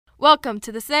Welcome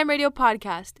to the Slam Radio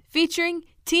Podcast, featuring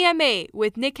TMA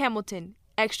with Nick Hamilton,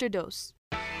 Extra Dose.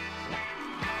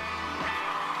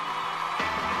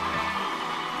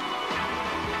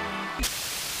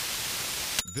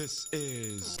 This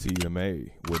is TMA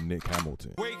with Nick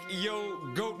Hamilton. Wake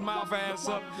Yo Goat Mouth Ass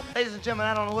Up. Ladies and gentlemen,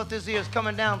 I don't know what this is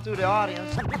coming down through the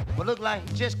audience, but look like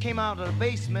it just came out of the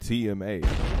basement. TMA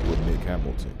with Nick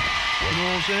Hamilton. You know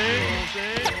what I'm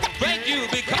saying? Thank you,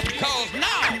 because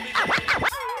now.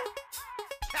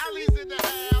 Callie's in the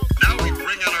house. Now we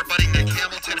bring out our buddy Nick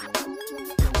Hamilton.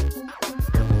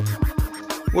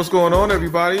 What's going on,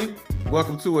 everybody?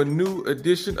 Welcome to a new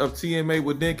edition of TMA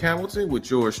with Nick Hamilton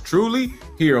with yours truly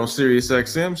here on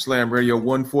SiriusXM Slam Radio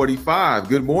 145.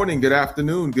 Good morning, good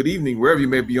afternoon, good evening, wherever you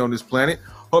may be on this planet.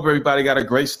 Hope everybody got a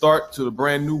great start to the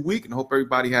brand new week and hope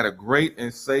everybody had a great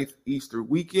and safe Easter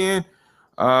weekend.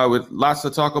 With lots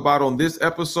to talk about on this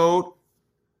episode.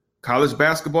 College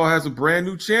basketball has a brand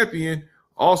new champion.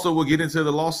 Also, we'll get into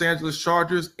the Los Angeles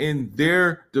Chargers and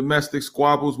their domestic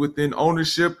squabbles within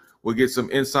ownership. We'll get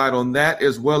some insight on that,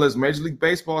 as well as Major League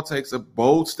Baseball takes a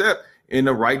bold step in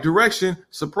the right direction.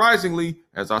 Surprisingly,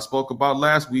 as I spoke about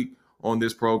last week on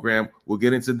this program, we'll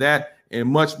get into that and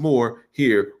much more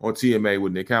here on TMA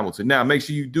with Nick Hamilton. Now, make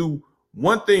sure you do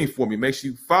one thing for me. Make sure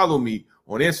you follow me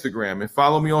on Instagram and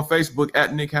follow me on Facebook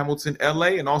at Nick Hamilton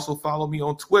LA, and also follow me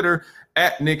on Twitter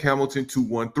at Nick Hamilton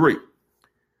 213.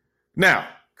 Now,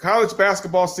 college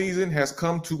basketball season has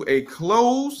come to a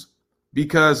close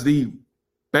because the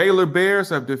Baylor Bears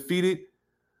have defeated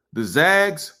the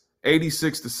Zags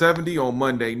 86-70 on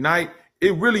Monday night.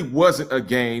 It really wasn't a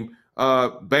game.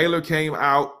 Baylor came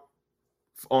out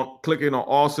on clicking on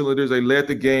all cylinders. They led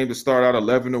the game to start out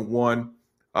 11-1.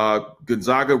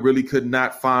 Gonzaga really could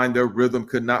not find their rhythm,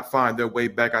 could not find their way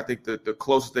back. I think that the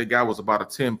closest they got was about a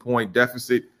 10-point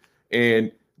deficit, and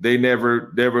they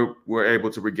never were able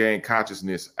to regain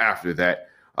consciousness after that.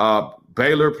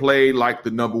 Baylor played like the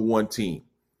number one team.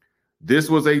 This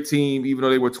was a team, even though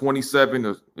they were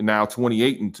 27, now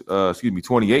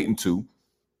 28-2.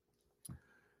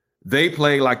 They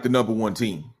played like the number one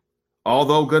team.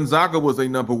 Although Gonzaga was a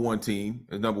number one team,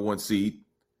 a number one seed,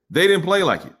 they didn't play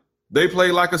like it. They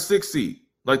played like a 6 seed,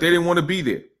 like they didn't want to be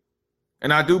there.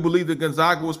 And I do believe that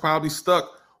Gonzaga was probably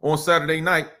stuck on Saturday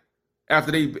night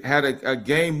after they had a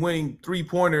game-winning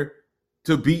three-pointer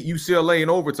to beat UCLA in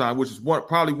overtime, which is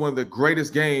probably one of the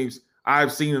greatest games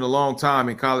I've seen in a long time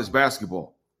in college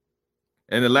basketball.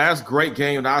 And the last great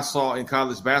game that I saw in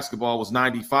college basketball was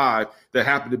 95 that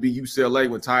happened to be UCLA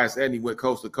when Tyus Edney went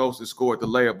coast to coast and scored the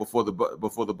layup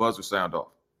before the buzzer sound off.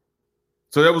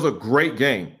 So that was a great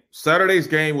game. Saturday's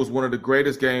game was one of the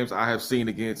greatest games I have seen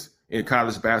in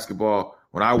college basketball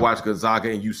when I watched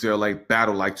Gonzaga and UCLA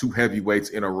battle like two heavyweights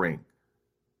in a ring.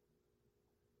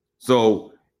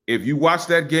 So if you watch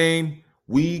that game,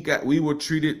 we were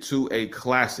treated to a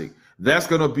classic.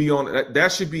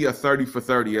 That should be a 30 for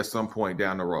 30 at some point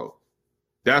down the road.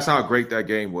 That's how great that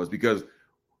game was, because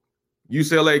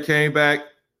UCLA came back,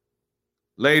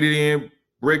 laid it in,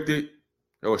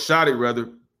 shot it rather,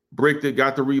 bricked it,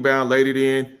 got the rebound, laid it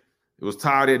in. It was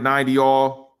tied at 90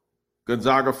 all.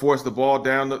 Gonzaga forced the ball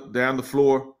down the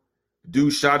floor.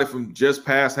 Dude shot it from just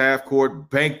past half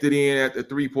court, banked it in at the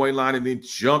three-point line, and then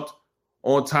jumped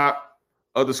on top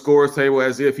of the scorer's table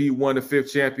as if he won the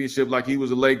fifth championship, like he was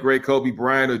a late great Kobe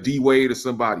Bryant or D Wade or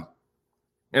somebody.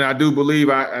 And I do believe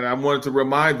I wanted to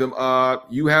remind them,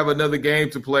 you have another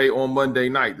game to play on Monday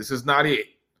night. This is not it.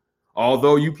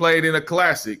 Although you played in a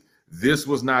classic, this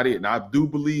was not it. And I do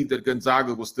believe that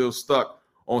Gonzaga was still stuck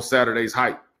on Saturday's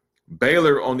hype.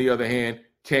 Baylor, on the other hand,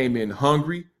 came in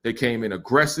hungry. They came in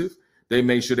aggressive. They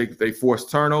made sure they forced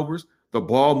turnovers. The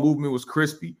ball movement was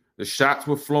crispy. The shots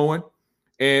were flowing.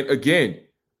 And again,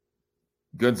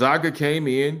 Gonzaga came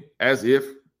in as if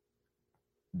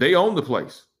they own the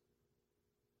place.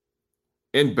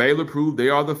 And Baylor proved they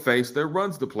are the face that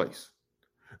runs the place.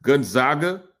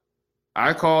 Gonzaga,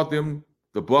 I called them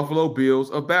the Buffalo Bills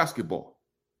of basketball.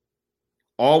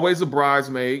 Always a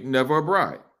bridesmaid, never a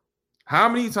bride. How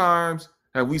many times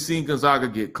have we seen Gonzaga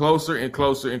get closer and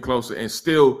closer and closer and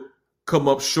still come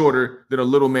up shorter than a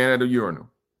little man at a urinal?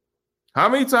 How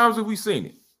many times have we seen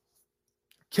it?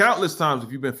 Countless times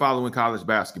if you've been following college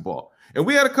basketball. And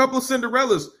we had a couple of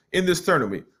Cinderellas in this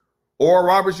tournament. Oral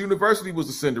Roberts University was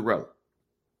a Cinderella.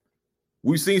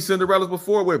 We've seen Cinderellas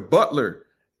before with Butler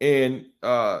and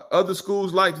other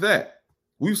schools like that.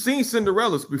 We've seen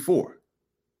Cinderellas before.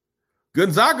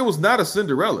 Gonzaga was not a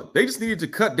Cinderella. They just needed to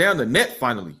cut down the net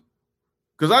finally.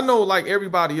 Because I know, like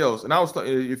everybody else, and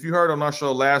if you heard on our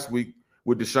show last week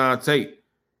with Deshaun Tate,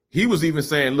 he was even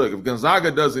saying, look, if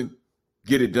Gonzaga doesn't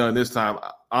get it done this time.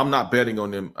 I'm not betting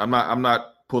on them. I'm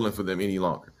not pulling for them any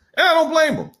longer. And I don't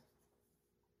blame them.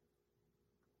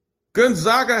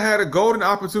 Gonzaga had a golden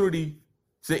opportunity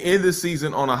to end the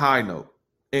season on a high note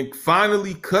and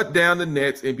finally cut down the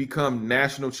nets and become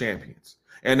national champions.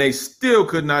 And they still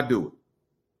could not do it.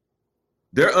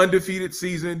 Their undefeated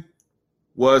season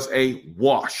was a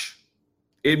wash.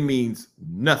 It means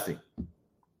nothing.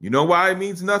 You know why it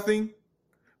means nothing?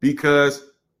 Because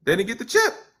they didn't get the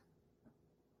chip.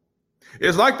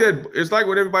 It's like that. It's like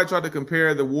when everybody tried to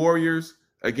compare the Warriors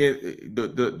again.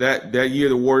 That year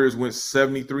the Warriors went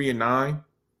 73-9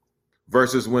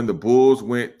 versus when the Bulls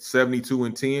went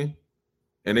 72-10,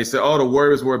 and they said, "Oh, the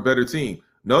Warriors were a better team."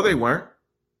 No, they weren't.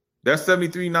 That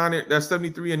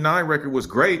 73-9 record was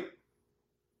great,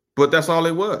 but that's all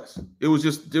it was. It was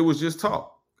just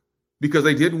talk because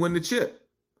they didn't win the chip.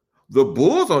 The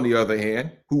Bulls, on the other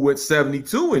hand, who went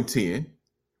 72-10,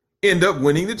 end up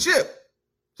winning the chip.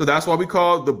 So that's why we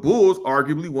call the Bulls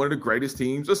arguably one of the greatest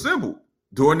teams assembled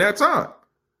during that time.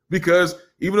 Because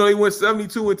even though they went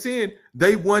 72-10,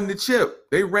 they won the chip.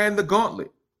 They ran the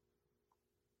gauntlet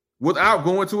without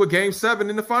going to a game 7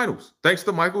 in the finals, thanks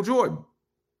to Michael Jordan.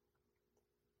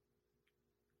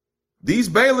 These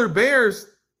Baylor Bears,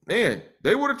 man,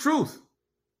 they were the truth.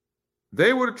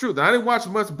 They were the truth. I didn't watch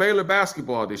much Baylor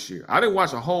basketball this year. I didn't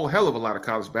watch a whole hell of a lot of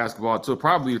college basketball until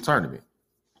probably the tournament.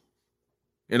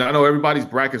 And I know everybody's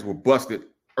brackets were busted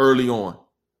early on.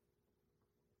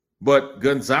 But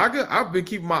Gonzaga, I've been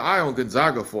keeping my eye on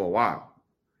Gonzaga for a while.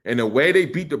 And the way they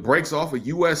beat the brakes off of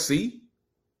USC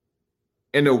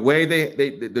and the way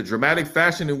the dramatic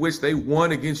fashion in which they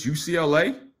won against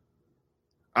UCLA,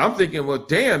 I'm thinking, well,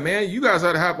 damn, man, you guys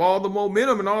ought to have all the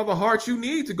momentum and all the heart you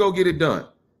need to go get it done.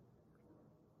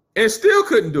 And still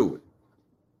couldn't do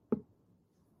it.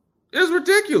 It's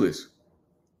ridiculous.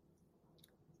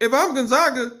 If I'm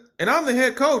Gonzaga and I'm the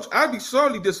head coach, I'd be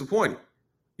sorely disappointed.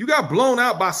 You got blown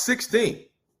out by 16.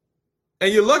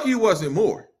 And you're lucky it wasn't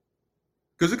more.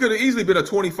 Because it could have easily been a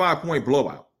 25-point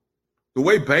blowout. The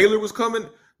way Baylor was coming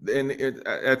and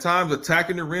at times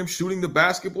attacking the rim, shooting the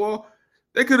basketball,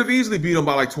 they could have easily beat them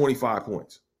by like 25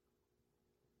 points.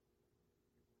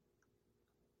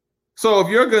 So if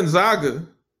you're Gonzaga,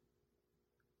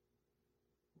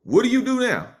 what do you do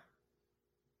now?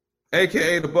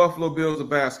 AKA the Buffalo Bills of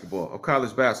basketball, of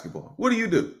college basketball. What do you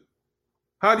do?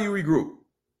 How do you regroup?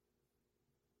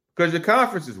 Because your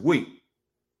conference is weak.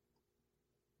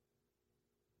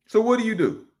 So what do you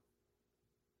do?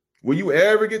 Will you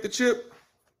ever get the chip?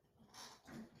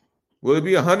 Will it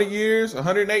be 100 years,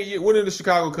 108 years? When did the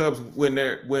Chicago Cubs win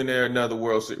their another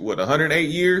World Series? What, 108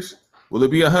 years? Will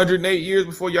it be 108 years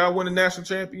before y'all win a national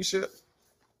championship?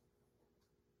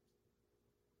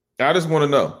 I just want to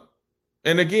know.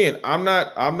 And again, I'm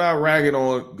not ragging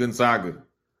on Gonzaga.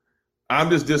 I'm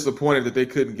just disappointed that they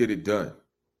couldn't get it done.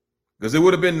 Because it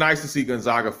would have been nice to see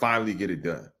Gonzaga finally get it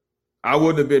done. I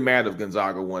wouldn't have been mad if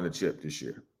Gonzaga won the chip this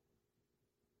year.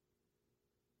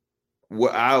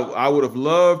 Well, I would have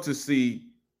loved to see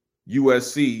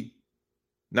USC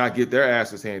not get their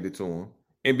asses handed to them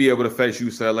and be able to face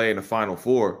UCLA in the Final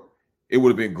Four. It would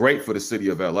have been great for the city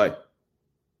of LA.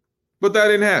 But that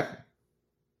didn't happen.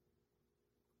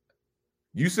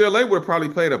 UCLA would have probably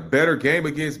played a better game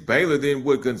against Baylor than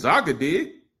what Gonzaga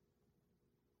did.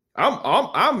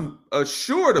 I'm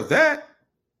assured of that.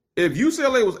 If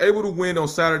UCLA was able to win on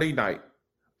Saturday night,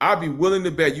 I'd be willing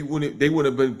to bet they wouldn't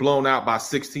have been blown out by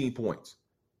 16 points.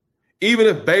 Even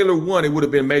if Baylor won, it would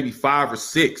have been maybe 5 or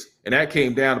 6, and that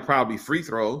came down to probably free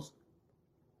throws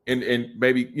and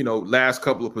maybe, last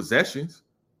couple of possessions.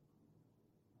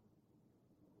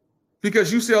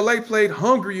 Because UCLA played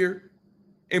hungrier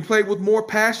and played with more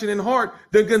passion and heart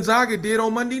than Gonzaga did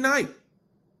on Monday night.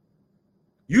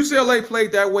 UCLA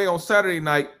played that way on Saturday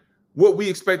night, what we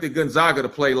expected Gonzaga to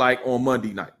play like on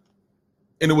Monday night.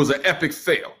 And it was an epic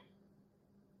fail.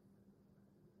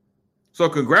 So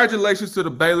congratulations to the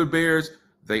Baylor Bears.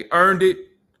 They earned it.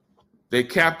 They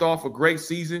capped off a great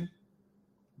season.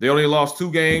 They only lost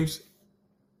 2 games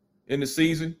in the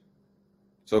season.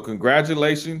 So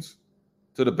congratulations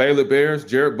to the Baylor Bears.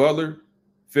 Jared Butler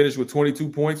finished with 22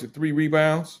 points and 3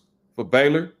 rebounds for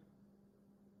Baylor.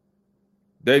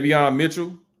 Davion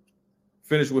Mitchell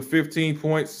finished with 15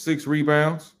 points, 6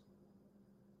 rebounds.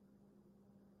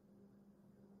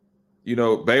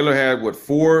 Baylor had,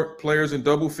 4 players in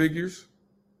double figures?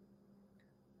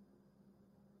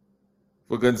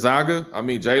 For Gonzaga,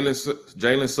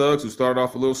 Jalen Suggs, who started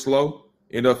off a little slow,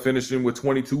 ended up finishing with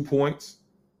 22 points.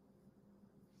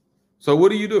 So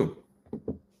what do you do?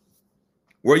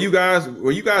 Were you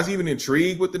guys even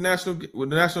intrigued with the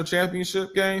national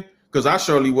championship game? Because I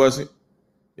surely wasn't.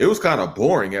 it was kind of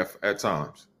boring at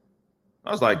times.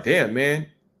 I was like, damn, man,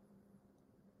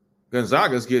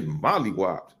 Gonzaga's getting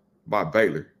mollywopped by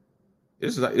Baylor.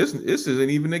 This isn't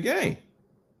even a game.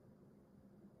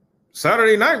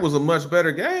 Saturday night was a much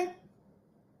better game.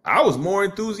 I was more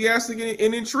enthusiastic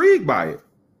and intrigued by it.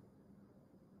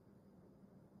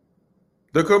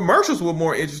 The commercials were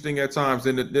more interesting at times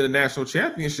than the national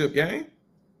championship game.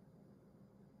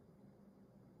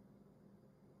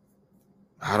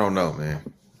 I don't know, man.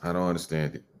 I don't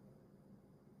understand it.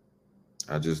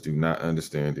 I just do not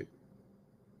understand it.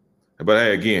 But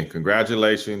hey, again,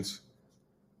 congratulations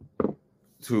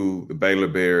to the Baylor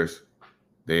Bears.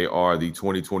 They are the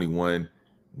 2021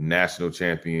 national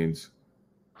champions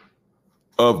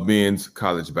of men's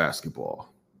college basketball.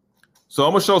 So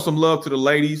I'm going to show some love to the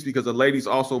ladies because the ladies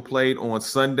also played on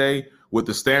Sunday with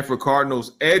the Stanford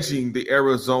Cardinals edging the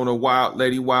Arizona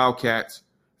Lady Wildcats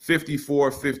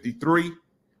 54-53.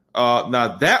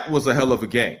 Now that was a hell of a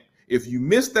game. If you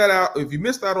missed out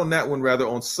on that one, rather,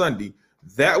 on Sunday,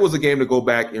 that was a game to go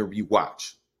back and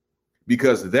rewatch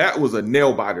because that was a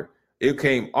nail biter. It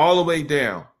came all the way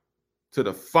down to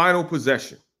the final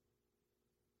possession.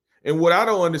 And what I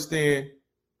don't understand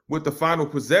with the final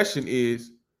possession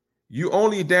is you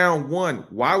only down one.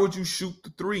 Why would you shoot the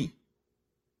three?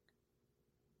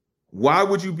 Why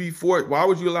would you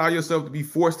allow yourself to be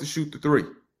forced to shoot the three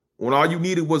when all you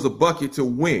needed was a bucket to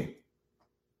win?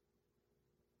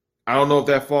 I don't know if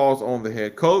that falls on the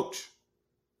head coach.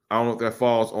 I don't know if that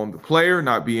falls on the player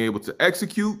not being able to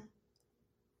execute.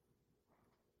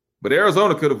 But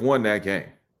Arizona could have won that game.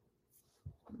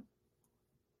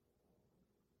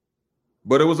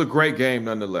 But it was a great game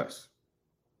nonetheless.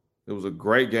 It was a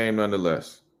great game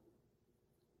nonetheless.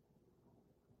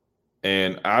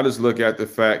 And I just look at the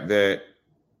fact that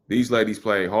these ladies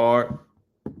played hard.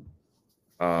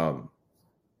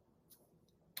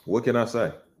 What can I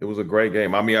say? It was a great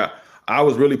game. I mean, I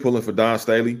was really pulling for Dawn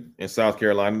Staley in South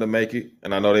Carolina to make it.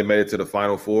 And I know they made it to the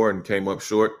Final Four and came up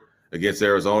short against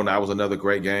Arizona. That was another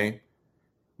great game.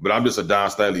 But I'm just a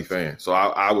Dawn Staley fan. So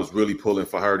I was really pulling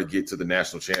for her to get to the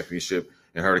national championship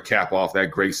and her to cap off that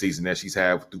great season that she's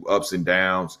had through ups and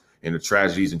downs and the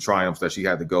tragedies and triumphs that she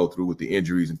had to go through with the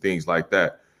injuries and things like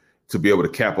that to be able to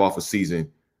cap off a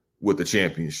season with the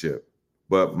championship.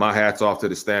 But my hat's off to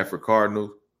the Stanford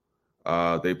Cardinals.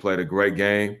 They played a great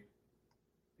game.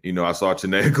 You know, I saw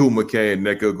Chiney Ogwumike and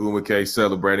Nneka Ogwumike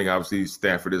celebrating. Obviously,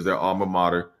 Stanford is their alma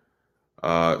mater.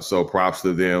 So props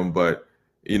to them. But,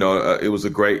 you know, it was a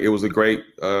great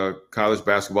college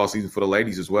basketball season for the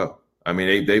ladies as well. I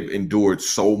mean, they've endured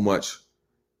so much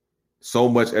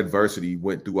adversity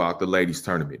went throughout the ladies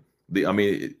tournament.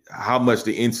 How much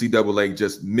the NCAA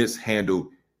just mishandled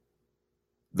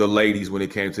the ladies when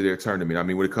it came to their tournament. I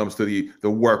mean, when it comes to the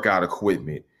workout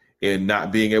equipment and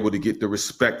not being able to get the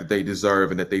respect that they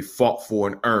deserve and that they fought for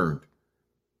and earned,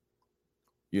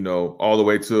 you know, all the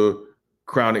way to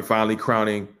finally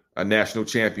crowning a national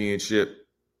champion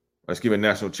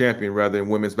rather in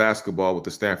women's basketball with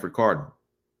the Stanford Cardinals.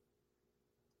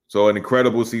 So an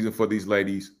incredible season for these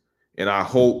ladies. And I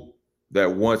hope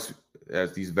that once,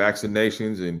 as these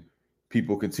vaccinations and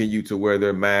people continue to wear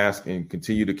their mask and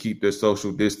continue to keep their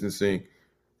social distancing,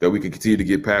 that we can continue to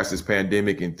get past this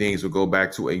pandemic and things will go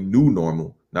back to a new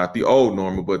normal, not the old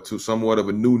normal, but to somewhat of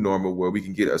a new normal where we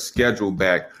can get a schedule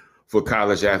back for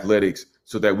college athletics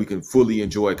so that we can fully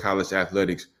enjoy college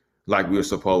athletics like we're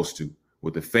supposed to,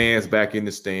 with the fans back in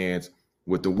the stands,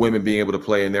 with the women being able to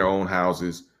play in their own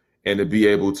houses, and to be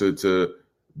able to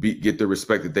get the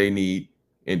respect that they need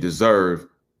and deserve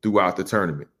throughout the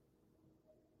tournament.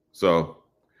 So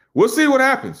we'll see what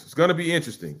happens. It's going to be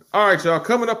interesting. All right, y'all.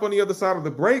 Coming up on the other side of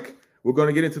the break, we're going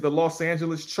to get into the Los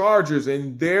Angeles Chargers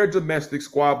and their domestic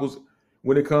squabbles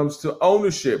when it comes to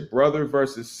ownership, brother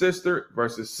versus sister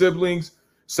versus siblings.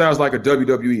 Sounds like a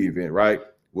WWE event, right?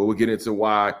 Well, we'll get into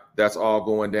why that's all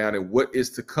going down and what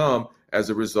is to come as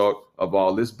a result of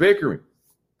all this bickering.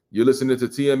 You're listening to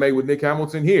TMA with Nick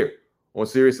Hamilton here on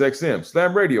Sirius XM,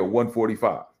 Slam Radio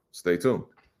 145. Stay tuned.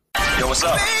 Yo, what's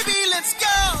up? Baby, let's go.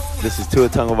 This is Tua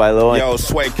Tagovailoa. Yo,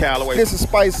 Sway Calloway. This is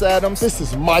Spice Adams. This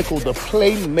is Michael, the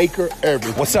playmaker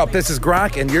everything. What's up? This is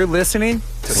Gronk, and you're listening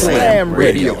to Slam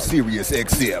Radio, Sirius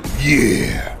XM.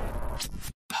 Yeah.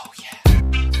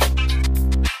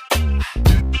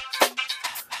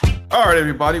 All right,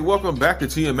 everybody. Welcome back to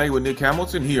TMA with Nick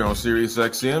Hamilton here on Sirius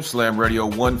XM, Slam Radio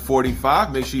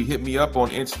 145. Make sure you hit me up on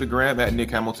Instagram at Nick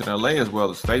Hamilton LA, as well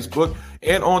as Facebook,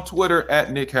 and on Twitter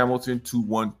at Nick Hamilton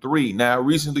 213. Now,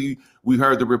 recently we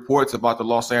heard the reports about the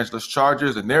Los Angeles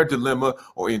Chargers and their dilemma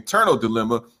or internal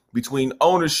dilemma between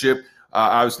ownership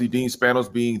Obviously, Dean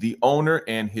Spanos being the owner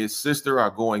and his sister are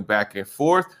going back and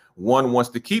forth. One wants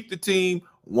to keep the team.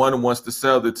 One wants to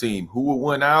sell the team. Who will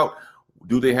win out?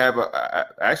 Do they have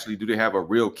a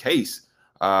real case?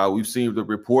 We've seen the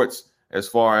reports as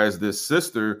far as this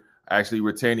sister actually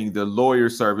retaining the lawyer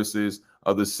services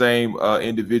of the same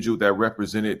individual that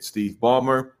represented Steve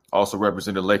Ballmer, also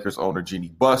represented Lakers owner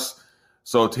Jeannie Buss.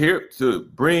 So to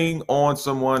bring on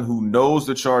someone who knows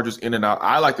the Chargers in and out,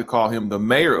 I like to call him the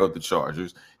mayor of the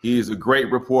Chargers. He is a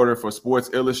great reporter for Sports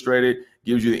Illustrated,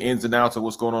 gives you the ins and outs of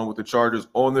what's going on with the Chargers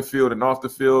on the field and off the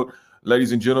field.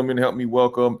 Ladies and gentlemen, help me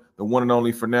welcome the one and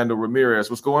only Fernando Ramirez.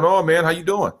 What's going on, man? How you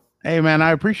doing? Hey, man, I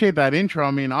appreciate that intro.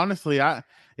 I mean, honestly,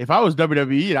 if I was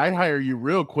WWE, I'd hire you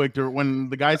real quick when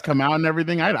the guys come out and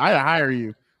everything. I'd hire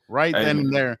you right then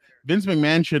and there. Vince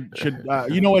McMahon should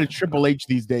you know what? It's Triple H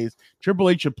these days. Triple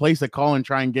H should place a call and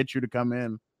try and get you to come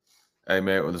in. Hey,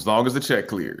 man, as long as the check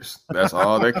clears, that's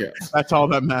all that counts. That's all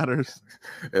that matters.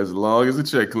 As long as the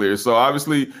check clears. So,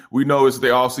 obviously, we know it's the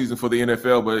offseason for the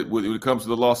NFL, but when it comes to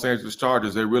the Los Angeles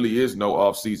Chargers, there really is no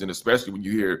offseason, especially when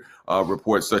you hear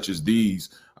reports such as these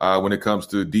when it comes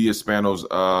to Dia Spanos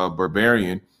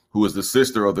Barbarian, who is the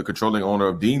sister of the controlling owner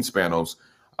of Dean Spanos.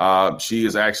 She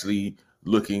is actually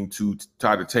looking to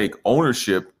try to take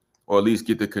ownership, or at least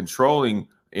get the controlling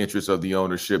interest of the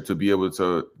ownership to be able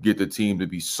to get the team to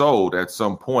be sold at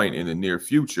some point in the near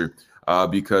future,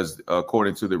 because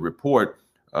according to the report,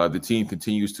 the team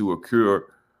continues to accrue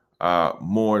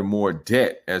more and more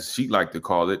debt, as she liked to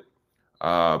call it,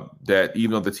 that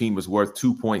even though the team is worth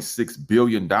 $2.6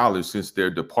 billion since their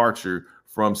departure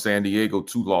from San Diego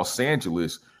to Los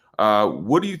Angeles.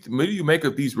 What do you make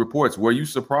of these reports? Were you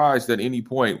surprised at any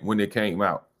point when it came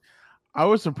out? I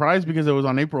was surprised because it was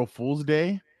on April Fool's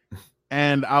Day.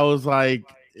 And I was like,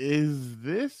 is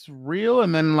this real?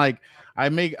 And then I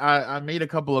made a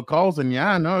couple of calls, and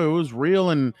yeah, no, it was real.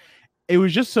 And it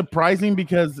was just surprising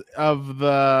because of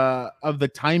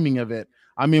the timing of it.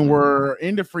 I mean, we're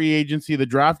into free agency. The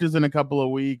draft is in a couple of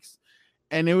weeks.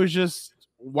 And it was just,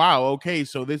 wow, okay,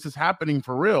 so this is happening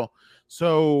for real.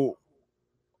 So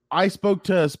I spoke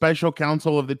to a special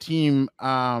counsel of the team,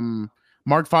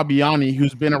 Mark Fabiani,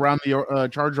 who's been around the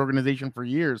Charge organization for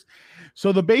years.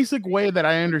 So the basic way that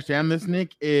I understand this,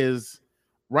 Nick, is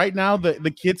right now the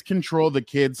kids control the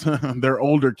kids. They're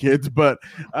older kids, but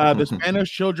the Spanish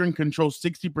children control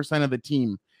 60% of the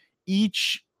team.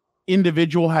 Each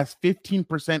individual has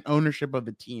 15% ownership of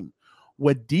the team.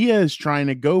 What Dia is trying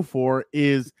to go for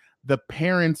is the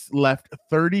parents left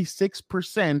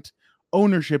 36%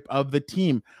 ownership of the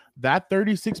team. That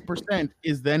 36%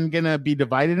 is then going to be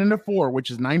divided into 4,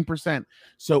 which is 9%.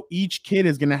 So each kid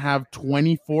is going to have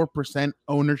 24%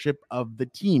 ownership of the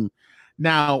team.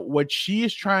 Now, what she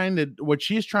is trying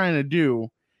to do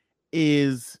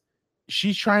is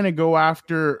she's trying to go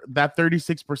after that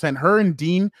 36%. Her and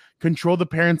Dean control the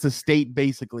parents' estate,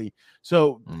 basically.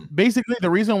 So basically, the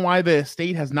reason why the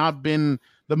estate has not been,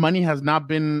 the money has not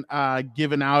been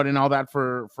given out and all that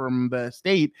from the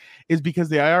state is because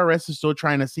the IRS is still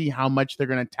trying to see how much they're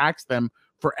going to tax them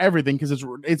for everything. Because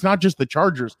it's not just the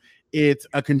Chargers, it's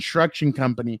a construction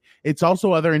company. It's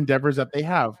also other endeavors that they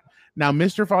have. Now,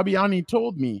 Mr. Fabiani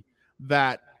told me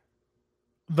that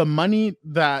the money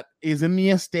that is in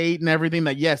the estate and everything,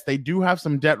 that yes, they do have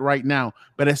some debt right now,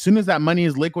 but as soon as that money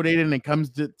is liquidated and it comes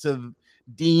to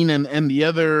Dean and the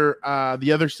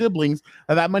other siblings,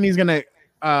 that money is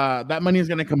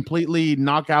gonna completely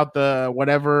knock out the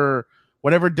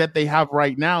whatever debt they have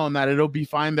right now, and that it'll be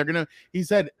fine. He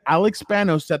said Alex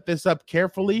Spanos set this up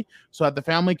carefully so that the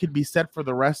family could be set for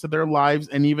the rest of their lives,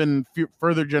 and even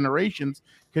further generations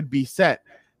could be set.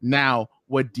 Now,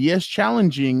 what Dia's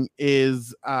challenging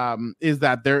is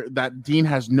that Dean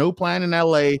has no plan in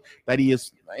LA, that he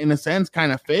is in a sense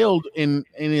kind of failed in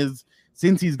his,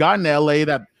 since he's gotten to LA,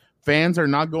 that fans are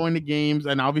not going to games,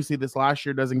 and obviously this last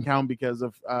year doesn't count because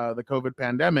of the COVID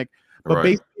pandemic. But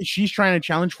basically, she's trying to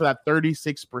challenge for that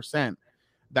 36%.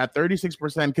 That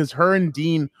 36%, because her and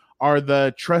Dean are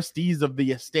the trustees of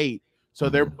the estate, so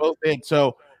they're both in.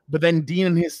 So, but then Dean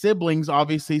and his siblings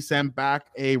obviously sent back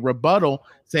a rebuttal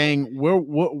saying we're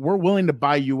willing to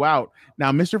buy you out.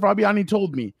 Now, Mr. Fabiani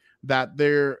told me that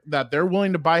they're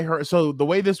willing to buy her. So the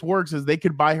way this works is they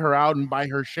could buy her out and buy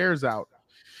her shares out.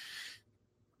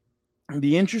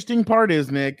 The interesting part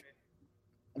is, Nick,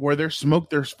 where there's smoke,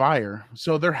 there's fire.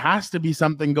 So there has to be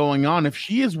something going on. If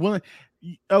she is willing,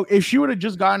 if she would have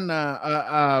just gotten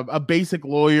a basic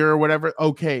lawyer or whatever,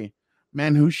 okay,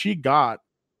 man, who she got.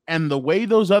 And the way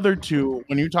those other two,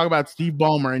 when you talk about Steve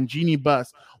Ballmer and Jeannie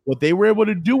Buss, what they were able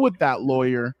to do with that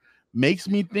lawyer makes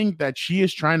me think that she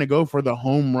is trying to go for the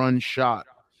home run shot.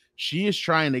 She is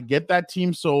trying to get that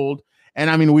team sold. And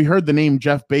I mean, we heard the name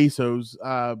Jeff Bezos.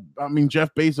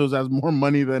 Jeff Bezos has more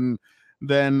money than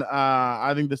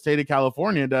I think the state of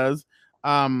California does.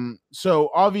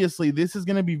 So obviously this is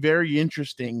going to be very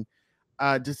interesting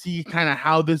to see kind of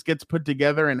how this gets put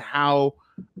together and how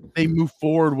they move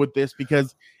forward with this,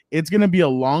 because it's going to be a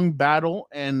long battle,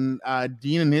 and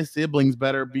Dean and his siblings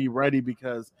better be ready,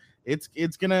 because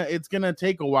it's gonna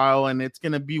take a while, and it's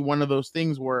gonna be one of those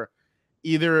things where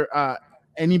either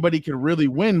anybody could really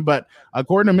win. But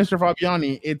according to Mr.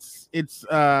 Fabiani, it's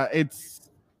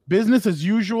business as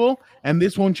usual, and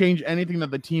this won't change anything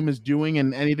that the team is doing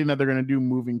and anything that they're going to do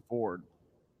moving forward.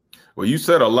 Well, you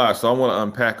said a lot, so I want to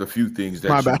unpack a few things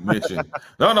that you mentioned.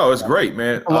 No, it's great,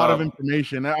 man. A lot of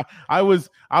information.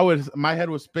 My head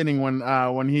was spinning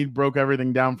when he broke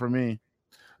everything down for me.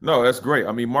 No, that's great.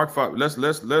 I mean, Mark,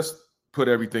 let's put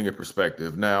everything in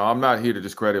perspective. Now, I'm not here to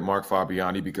discredit Mark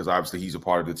Fabiani, because obviously he's a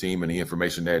part of the team, and the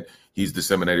information that he's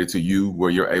disseminated to you, where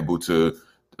you're able to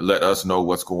let us know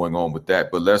what's going on with that.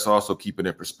 But let's also keep it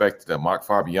in perspective that Mark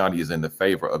Fabiani is in the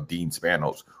favor of Dean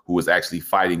Spanos, who is actually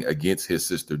fighting against his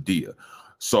sister Dia.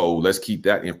 So let's keep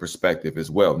that in perspective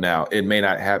as well. Now, it may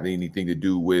not have anything to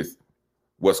do with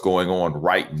what's going on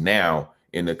right now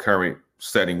in the current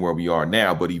setting where we are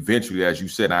now, but eventually, as you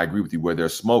said, and I agree with you, where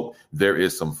there's smoke, there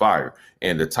is some fire.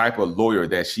 And the type of lawyer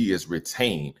that she is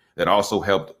retained, that also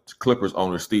helped Clippers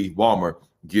owner Steve Ballmer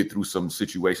get through some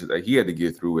situations that he had to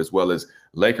get through, as well as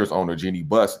Lakers owner Jeannie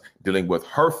Buss dealing with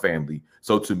her family.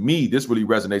 So to me, this really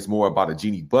resonates more about a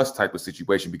Jeannie Buss type of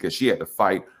situation, because she had to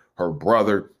fight her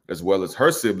brother as well as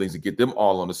her siblings to get them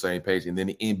all on the same page. And then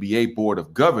the NBA Board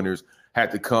of Governors had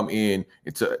to come in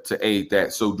to aid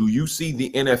that. So do you see the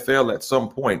NFL at some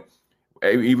point,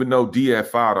 even though Dia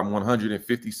filed a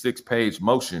 156-page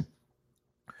motion,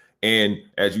 and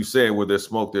as you said, where there's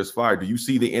smoke, there's fire, do you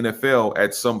see the NFL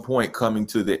at some point coming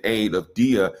to the aid of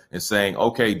Dia and saying,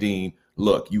 okay, Dean,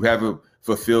 look, you haven't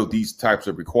fulfilled these types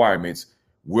of requirements.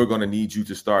 We're going to need you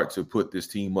to start to put this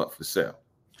team up for sale?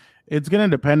 It's going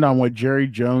to depend on what Jerry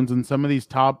Jones and some of these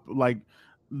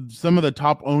some of the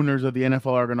top owners of the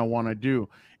NFL are going to want to do.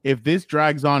 If this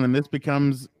drags on and this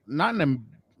becomes not an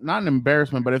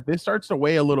embarrassment, but if this starts to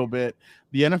weigh a little bit,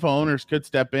 the NFL owners could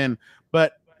step in.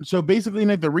 But so basically,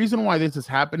 Nick, the reason why this is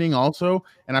happening also,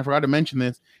 and I forgot to mention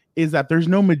this, is that there's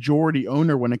no majority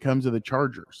owner when it comes to the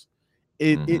Chargers.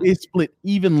 It is split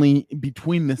evenly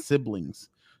between the siblings.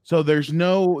 So there's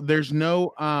no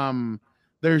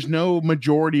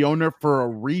majority owner for a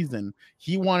reason.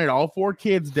 He wanted all four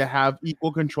kids to have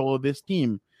equal control of this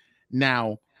team.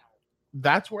 Now,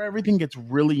 that's where everything gets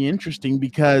really interesting,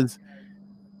 because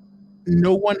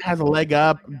no one has a leg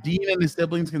up. Dean and his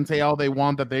siblings can say all they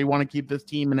want, that they want to keep this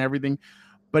team and everything.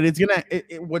 But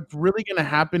what's really going to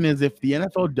happen is, if the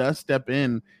NFL does step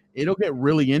in, it'll get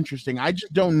really interesting. I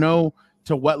just don't know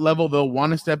to what level they'll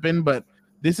want to step in, but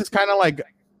this is kind of like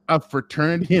a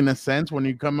fraternity in a sense when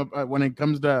it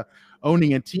comes to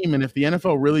owning a team. And if the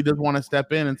NFL really does want to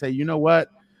step in and say, you know what,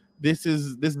 this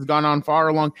has gone on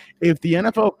far long. If the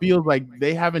NFL feels like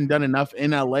they haven't done enough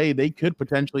in LA, they could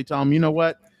potentially tell them, you know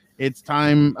what, it's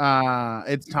time.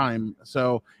 It's time.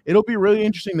 So it'll be really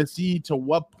interesting to see to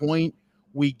what point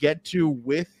we get to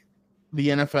with the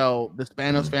NFL, the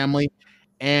Spanos family,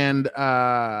 and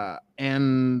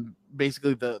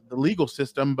basically the legal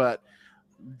system. But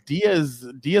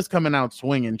Dia's coming out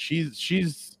swinging.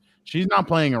 She's not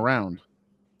playing around.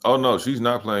 Oh no, she's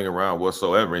not playing around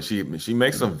whatsoever, and she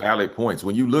makes some valid points.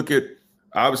 When you look at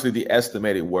obviously the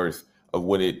estimated worth of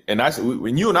when you and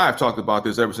I have talked about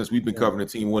this ever since we've been covering the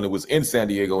team, when it was in San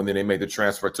Diego and then they made the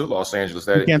transfer to Los Angeles.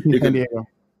 You can't say San Diego.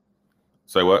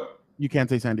 Say what? You can't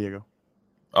say San Diego.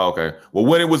 Oh, okay. Well,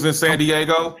 when it was in San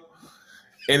Diego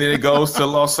and then it goes to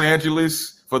Los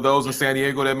Angeles, for those in San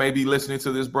Diego that may be listening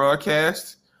to this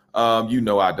broadcast, I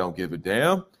don't give a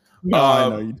damn. No, I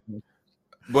know you do.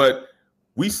 But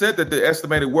we said that the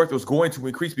estimated worth was going to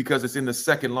increase because it's in the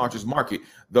second largest market.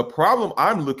 The problem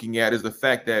I'm looking at is the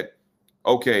fact that,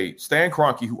 okay, Stan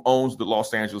Kroenke, who owns the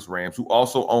Los Angeles Rams, who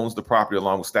also owns the property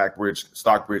along with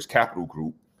Stockbridge Capital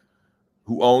Group,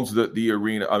 who owns the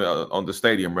arena on the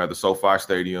stadium, rather, SoFi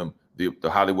Stadium, the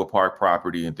Hollywood Park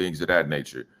property and things of that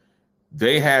nature.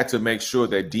 They had to make sure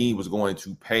that Dean was going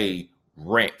to pay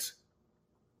rent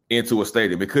into a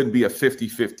stadium. It couldn't be a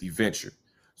 50-50 venture.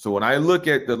 So when I look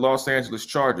at the Los Angeles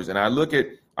Chargers, and I look at,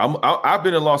 I've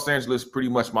been in Los Angeles pretty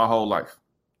much my whole life.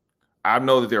 I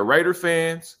know that they're Raider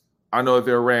fans. I know that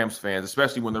they're Rams fans,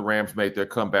 especially when the Rams made their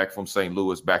comeback from St.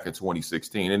 Louis back in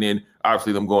 2016. And then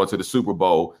obviously them going to the Super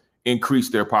Bowl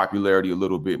increased their popularity a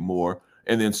little bit more.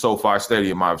 And then SoFi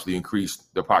Stadium obviously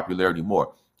increased their popularity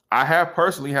more. I have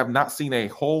personally have not seen a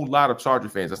whole lot of Charger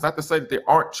fans. That's not to say that there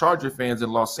aren't Charger fans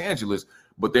in Los Angeles,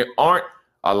 but there aren't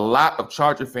a lot of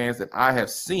Charger fans that I have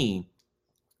seen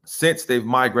since they've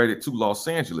migrated to Los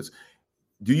Angeles.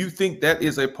 Do you think that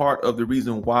is a part of the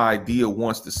reason why Dia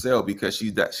wants to sell? Because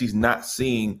she's not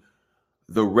seeing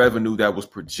the revenue that was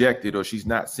projected, or she's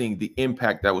not seeing the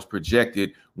impact that was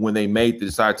projected when they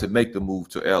decided to make the move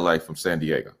to LA from San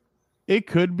Diego? It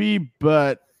could be,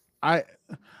 but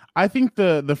I think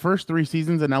the first 3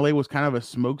 seasons in LA was kind of a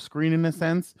smokescreen in a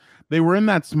sense. They were in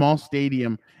that small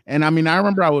stadium. And I mean, I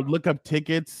remember I would look up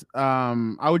tickets.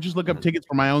 I would just look up tickets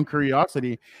for my own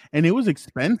curiosity, and it was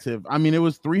expensive. I mean, it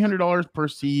was $300 per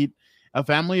seat. A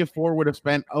family of 4 would have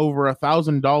spent over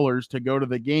 $1,000 to go to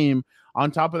the game. On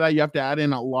top of that, you have to add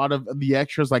in a lot of the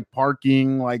extras like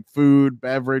parking, like food,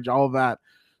 beverage, all of that.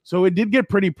 So it did get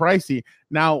pretty pricey.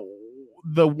 Now,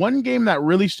 the one game that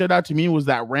really stood out to me was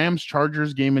that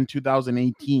Rams-Chargers game in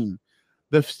 2018.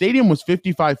 The stadium was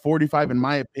 55-45, in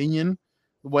my opinion,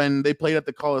 when they played at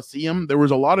the Coliseum. There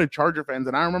was a lot of Charger fans,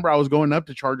 and I remember I was going up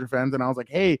to Charger fans, and I was like,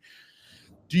 hey,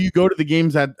 do you go to the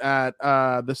games at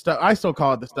the stuff? I still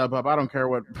call it the StubHub. I don't care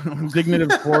what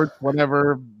Dignitive Sports,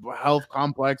 whatever, health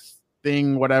complex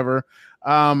thing, whatever.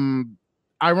 I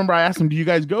remember I asked them, do you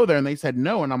guys go there? And they said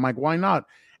no. And I'm like, why not?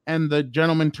 And the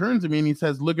gentleman turns to me and he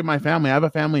says, look at my family. I have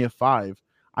a family of 5.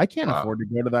 I can't afford to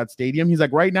go to that stadium. He's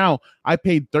like, right now, I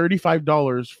paid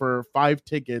 $35 for 5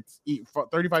 tickets,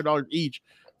 $35 each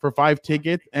for 5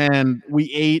 tickets. And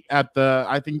we ate at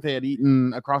I think they had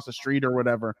eaten across the street or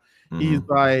whatever. He's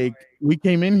like, we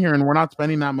came in here and we're not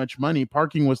spending that much money.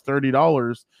 Parking was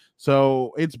 $30.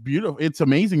 So it's beautiful. It's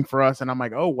amazing for us. And I'm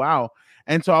like, oh, wow.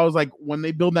 And so I was like, when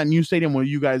they build that new stadium, will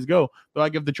you guys go? They're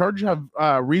like, if the Chargers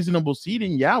have reasonable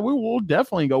seating, yeah, we will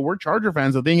definitely go. We're Charger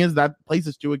fans. The thing is, that place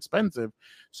is too expensive.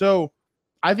 So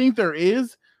I think there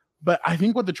is, but I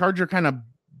think what the Charger kind of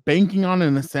banking on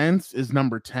in a sense is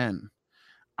number 10.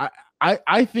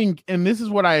 I think, and this is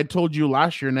what I had told you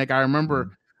last year, Nick, I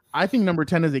remember, I think number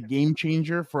 10 is a game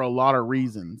changer for a lot of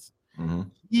reasons.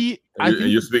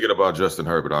 You're speaking about Justin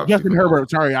Herbert, obviously. Justin Herbert.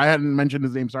 Sorry, I hadn't mentioned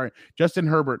his name. Sorry. Justin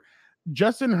Herbert.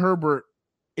 Justin Herbert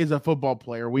is a football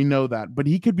player. We know that, but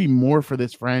he could be more for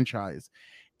this franchise.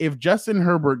 If Justin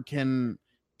Herbert can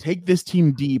take this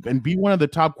team deep and be one of the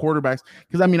top quarterbacks,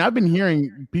 because I mean, I've been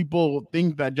hearing people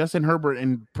think that Justin Herbert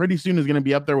and pretty soon is going to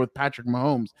be up there with Patrick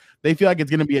Mahomes. They feel like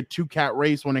it's going to be a 2-cat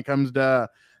race when it comes to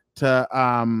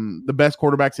the best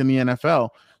quarterbacks in the NFL.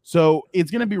 So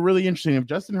it's going to be really interesting. If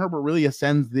Justin Herbert really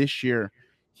ascends this year,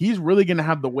 he's really going to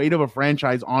have the weight of a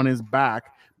franchise on his back,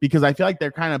 because I feel like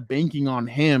they're kind of banking on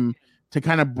him to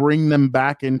kind of bring them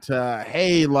back into,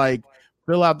 hey, like,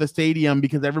 fill out the stadium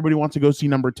because everybody wants to go see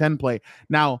number 10 play.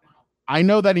 Now, I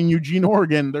know that in Eugene,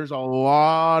 Oregon, there's a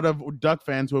lot of Duck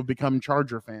fans who have become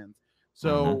Charger fans.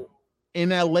 So in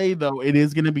LA, though, it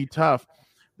is going to be tough.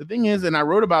 The thing is, and I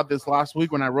wrote about this last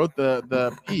week when I wrote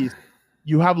the piece,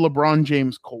 you have LeBron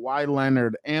James, Kawhi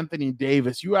Leonard, Anthony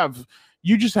Davis.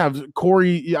 You just have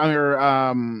Corey,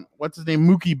 or what's his name,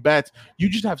 Mookie Betts. You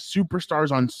just have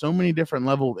superstars on so many different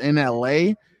levels in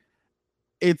LA.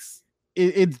 It's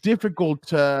difficult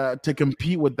to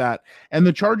compete with that. And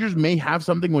the Chargers may have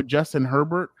something with Justin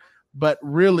Herbert, but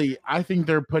really, I think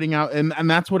they're putting out, and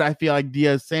that's what I feel like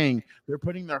Dia is saying. They're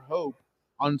putting their hope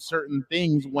on certain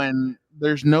things when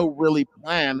there's no really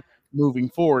plan moving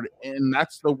forward. And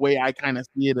that's the way I kind of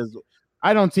see it. As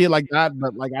I don't see it like that,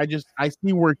 but like I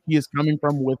see where she is coming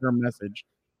from with her message.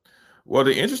 Well,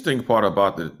 the interesting part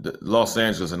about the Los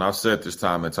Angeles, and I've said this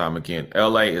time and time again,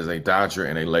 LA is a Dodger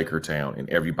and a Laker town, and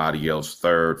everybody else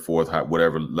third, fourth,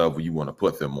 whatever level you want to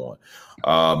put them on.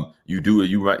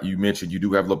 You mentioned you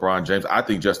do have LeBron James. I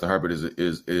think Justin Herbert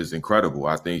is incredible.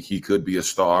 I think he could be a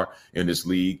star in this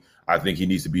league. I think he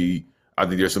needs to be. I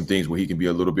think there's some things where he can be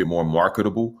a little bit more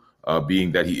marketable,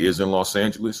 being that he is in Los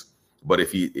Angeles. But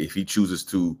if he chooses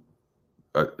to,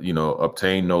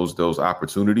 obtain those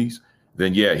opportunities,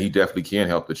 then yeah, he definitely can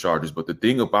help the Chargers. But the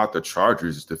thing about the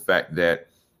Chargers is the fact that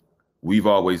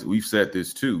we've said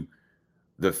this too.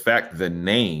 The fact, the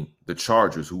name, the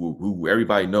Chargers, who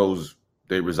everybody knows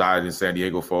they reside in San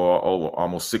Diego for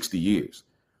almost 60 years.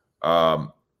 I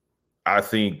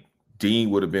think Dean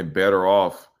would have been better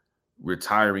off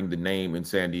retiring the name in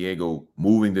San Diego,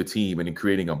 moving the team, and then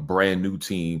creating a brand new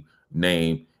team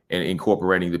name and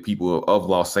incorporating the people of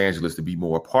Los Angeles to be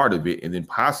more a part of it. And then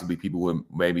possibly people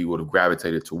would have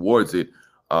gravitated towards it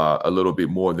a little bit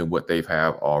more than what they've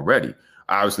have already.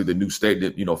 Obviously, the new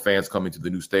stadium, fans coming to the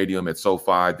new stadium at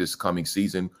SoFi this coming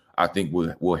season, I think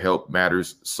will help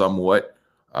matters somewhat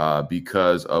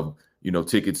because of,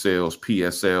 ticket sales,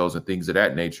 PS sales, and things of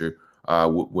that nature.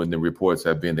 when the reports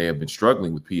have been they have been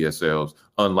struggling with PSLs,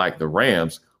 unlike the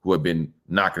Rams, who have been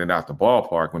knocking it out the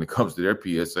ballpark when it comes to their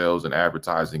PSLs and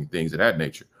advertising, things of that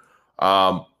nature.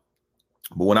 But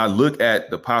when I look at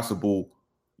the possible,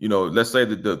 let's say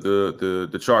that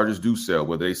the Chargers do sell,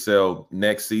 whether they sell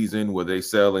next season, whether they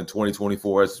sell in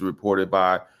 2024, as reported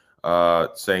by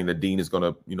saying that Dean is going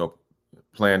to,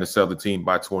 plan to sell the team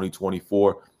by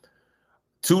 2024.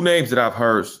 Two names that I've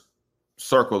heard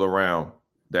circle around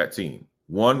that team.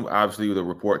 One, obviously, the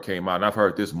report came out, and I've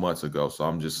heard this months ago, so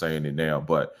I'm just saying it now.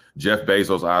 But Jeff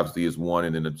Bezos obviously is one,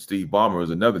 and then Steve Ballmer is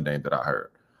another name that I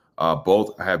heard.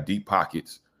 Both have deep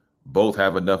pockets. Both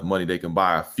have enough money they can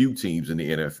buy a few teams in the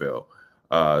NFL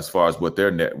as far as what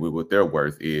their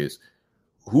worth is.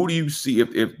 Who do you see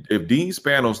if Dean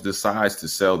Spanos decides to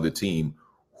sell the team?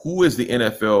 Who is the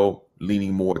NFL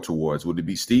leaning more towards? Would it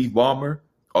be Steve Ballmer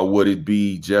or would it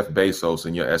be Jeff Bezos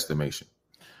in your estimation?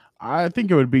 I think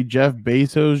it would be Jeff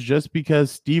Bezos, just because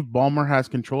Steve Ballmer has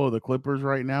control of the Clippers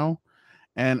right now.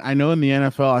 And I know in the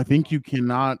NFL, I think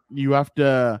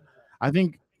I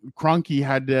think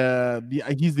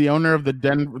Kroenke he's the owner of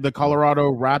the Colorado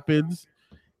Rapids,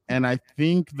 and I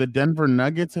think the Denver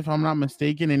Nuggets, if I'm not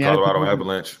mistaken. And Colorado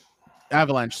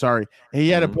Avalanche. Sorry. He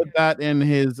had to put that in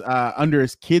his under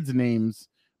his kids' names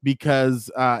because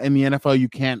in the NFL, you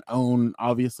can't own,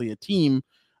 obviously, a team.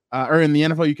 Or in the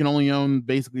NFL, you can only own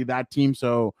basically that team.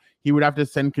 So he would have to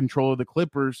send control of the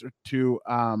Clippers to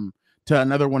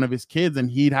another one of his kids,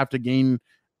 and he'd have to gain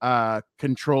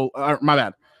control. My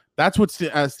bad. That's what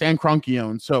Stan Kroenke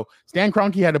owns. So Stan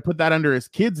Kroenke had to put that under his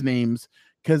kids' names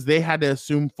because they had to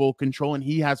assume full control, and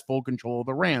he has full control of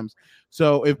the Rams.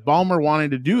 So if Ballmer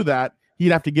wanted to do that,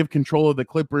 he'd have to give control of the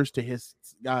Clippers to his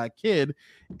kid,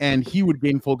 and he would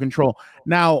gain full control.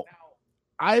 Now,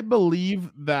 I believe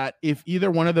that if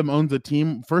either one of them owns a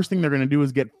team, first thing they're going to do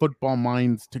is get football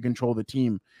minds to control the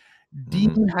team.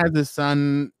 Dean has his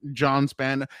son, John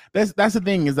Spanos. That's the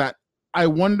thing, is that I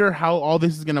wonder how all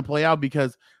this is going to play out,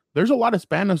 because there's a lot of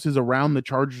Spanoses around the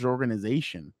Chargers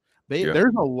organization.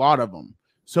 There's a lot of them.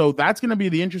 So that's going to be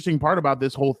the interesting part about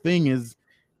this whole thing, is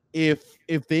if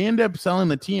they end up selling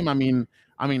the team, I mean,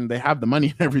 they have the money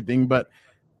and everything, but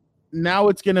now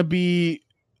it's going to be,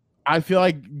 I feel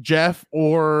like Jeff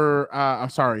or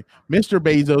Mr.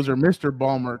 Bezos or Mr.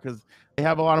 Ballmer, because they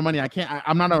have a lot of money.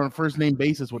 I'm not on a first name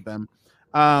basis with them.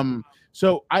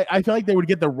 So I feel like they would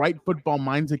get the right football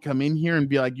minds to come in here and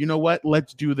be like, you know what,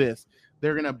 let's do this.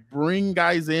 They're gonna bring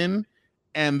guys in,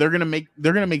 and they're gonna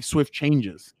make swift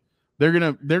changes. They're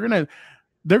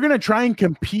gonna try and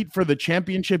compete for the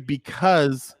championship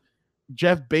because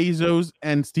Jeff Bezos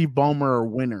and Steve Ballmer are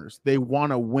winners. They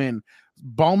want to win.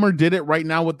 Ballmer did it right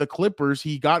now with the Clippers.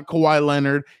 He got Kawhi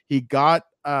Leonard. He got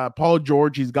Paul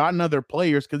George. He's gotten other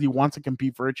players because he wants to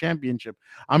compete for a championship.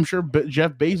 I'm sure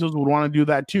Jeff Bezos would want to do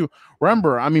that too.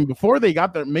 Remember, I mean, before they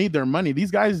made their money,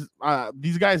 these guys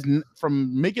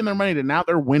from making their money to now,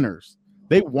 they're winners.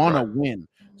 They want to win.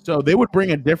 So they would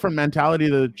bring a different mentality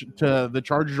to the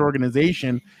Chargers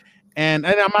organization. And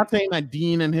I'm not saying that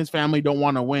Dean and his family don't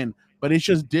want to win, but it's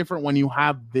just different when you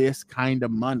have this kind of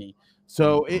money.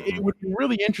 So it would be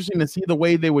really interesting to see the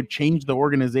way they would change the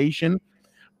organization.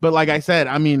 But like I said,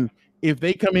 I mean, if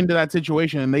they come into that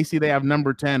situation and they see they have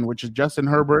number 10, which is Justin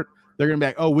Herbert, they're going to be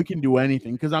like, oh, we can do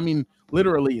anything. Because, I mean,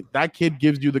 literally, that kid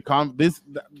gives you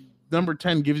number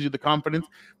 10 gives you the confidence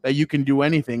that you can do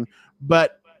anything.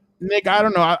 But, Nick, I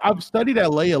don't know. I've studied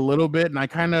LA a little bit,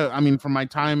 and from my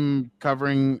time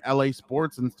covering LA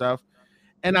sports and stuff,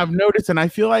 and I've noticed, and I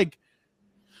feel like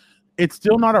it's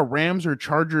still not a Rams or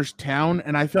Chargers town,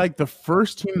 and I feel like the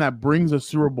first team that brings a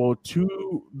Super Bowl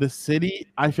to the city,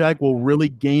 I feel like will really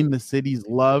gain the city's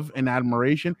love and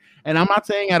admiration. And I'm not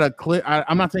saying at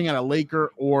a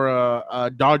Laker or a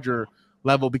Dodger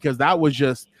level, because that's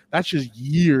just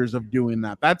years of doing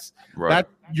that. That's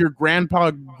your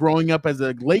grandpa growing up as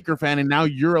a Laker fan, and now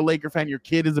you're a Laker fan. Your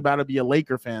kid is about to be a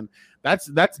Laker fan.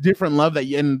 That's different love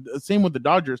and same with the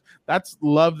Dodgers. That's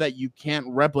love that you can't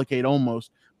replicate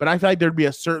almost. But I feel like thered be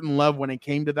a certain love when it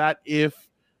came to that if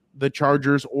the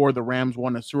Chargers or the Rams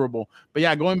won a Super Bowl. But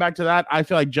yeah, going back to that, I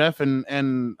feel like Jeff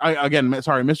Mr.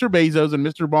 Bezos and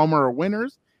Mr. Ballmer are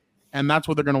winners, and that's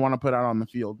what they're going to want to put out on the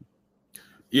field.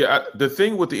 Yeah, the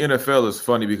thing with the NFL is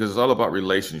funny because it's all about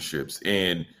relationships,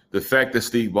 and the fact that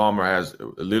Steve Ballmer has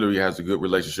a good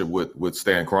relationship with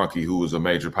Stan Kroenke, who is a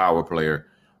major power player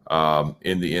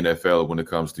in the NFL when it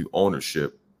comes to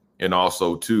ownership, and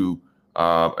also too.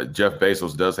 Jeff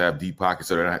Bezos does have deep pockets,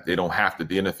 so the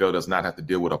NFL does not have to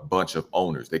deal with a bunch of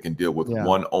owners. They can deal with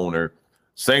one owner.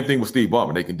 Same thing with Steve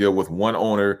Ballmer. They can deal with one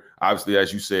owner. Obviously,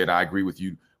 as you said, I agree with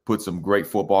you, put some great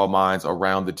football minds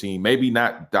around the team. Maybe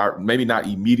not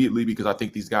immediately, because I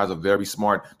think these guys are very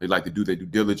smart. They like to do their due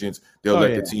diligence. They'll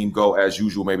let the team go as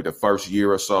usual, maybe the first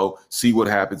year or so, see what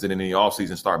happens, and then in the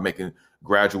offseason start making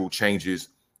gradual changes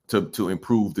to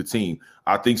improve the team.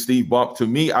 I think Steve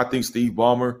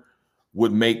Ballmer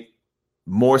would make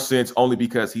more sense only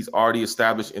because he's already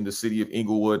established in the city of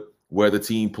Inglewood where the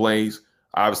team plays.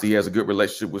 Obviously, he has a good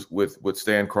relationship with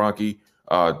Stan Kroenke.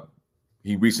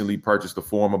 He recently purchased the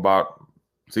Forum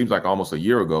seems like almost a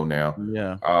year ago now.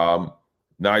 Yeah.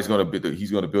 Now he's going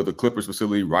to build the Clippers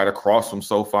facility right across from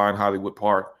SoFi in Hollywood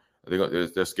Park.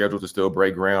 They're scheduled to still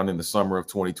break ground in the summer of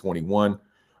 2021.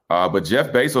 But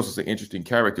Jeff Bezos is an interesting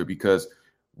character because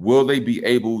will they be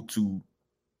able to,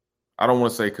 I don't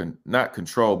want to say not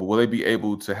control, but will they be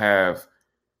able to have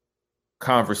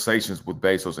conversations with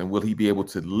Bezos, and will he be able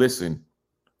to listen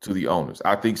to the owners?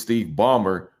 I think Steve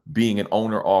Ballmer, being an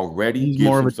owner already,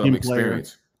 gives him some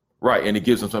experience. Right, and it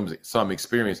gives him some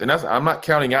experience. And I'm not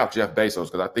counting out Jeff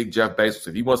Bezos, because I think Jeff Bezos,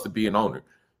 if he wants to be an owner,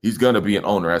 he's going to be an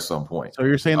owner at some point. So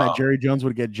you're saying that Jerry Jones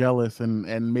would get jealous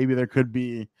and maybe there could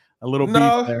be a little beef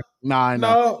there?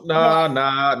 No.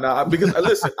 Because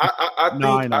listen,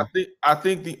 I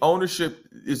think the ownership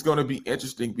is going to be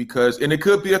interesting because, and it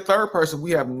could be a third person.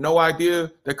 We have no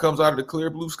idea that comes out of the clear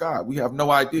blue sky. We have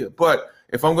no idea. But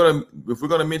if we're going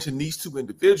to mention these two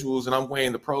individuals, and I'm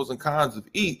weighing the pros and cons of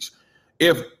each,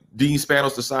 if Dean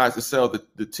Spanos decides to sell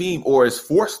the team or is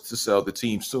forced to sell the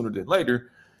team sooner than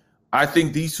later, I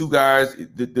think these two guys,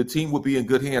 the team will be in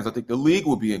good hands. I think the league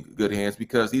will be in good hands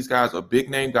because these guys are big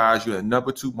name guys. You're in the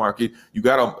number 2 market. You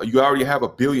already have a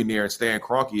billionaire in Stan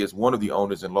Kroenke as one of the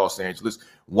owners in Los Angeles.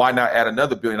 Why not add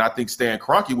another billion? I think Stan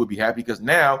Kroenke would be happy because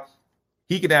now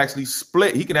he can actually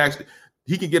split. He can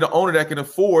get an owner that can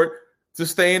afford to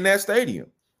stay in that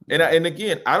stadium. And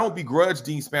again, I don't begrudge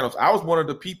Dean Spanos. I was one of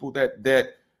the people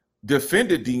that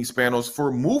defended Dean Spanos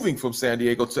for moving from San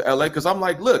Diego to LA, because I'm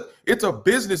like, look, it's a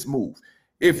business move.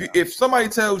 If somebody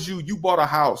tells you bought a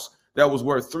house that was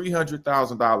worth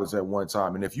 $300,000 at one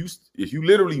time, and if you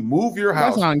literally move your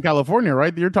house, that's not in California,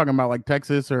 right? You're talking about like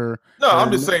Texas or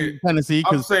I'm just saying Tennessee.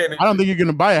 Because I don't think you're going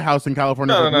to buy a house in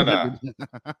California. No.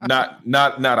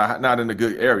 not in a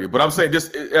good area. But I'm saying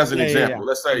just as an example,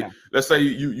 let's say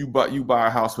you buy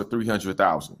a house for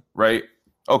 $300,000, right?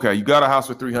 Okay, you got a house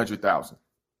for $300,000.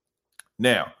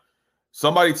 Now,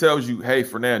 somebody tells you, hey,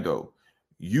 Fernando,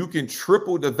 you can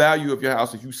triple the value of your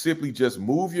house if you simply just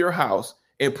move your house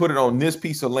and put it on this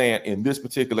piece of land in this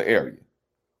particular area.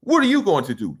 What are you going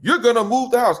to do? You're going to move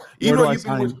the house. Even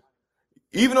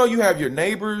though you have your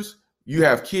neighbors, you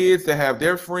have kids that have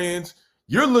their friends,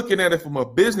 you're looking at it from a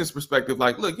business perspective.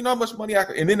 Like, look, you know how much money I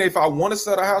can, and then if I want to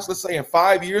sell a house, let's say in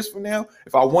 5 years from now,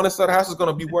 if I want to sell a house, it's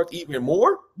going to be worth even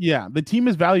more. Yeah, the team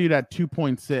is valued at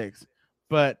 2.6,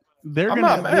 but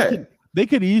they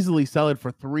could easily sell it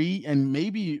for 3 and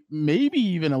maybe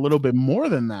even a little bit more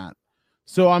than that.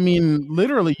 So I mean,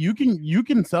 literally, you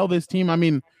can sell this team. I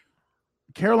mean,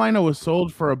 Carolina was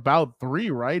sold for about 3,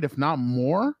 right? If not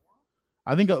more.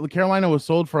 I think Carolina was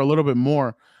sold for a little bit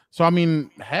more. So I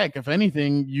mean, heck, if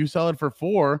anything, you sell it for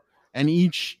 4, and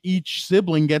each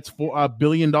sibling gets $1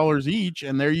 billion each,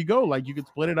 and there you go. Like, you could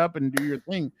split it up and do your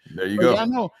thing. There you go. Yeah,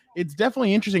 no, it's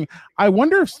definitely interesting. I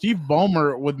wonder if Steve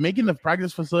Ballmer, with making the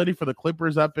practice facility for the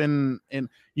Clippers up in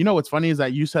what's funny is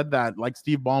that you said that, like,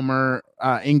 Steve Ballmer,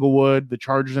 Inglewood, the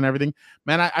Chargers and everything.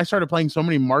 Man, I started playing so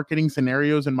many marketing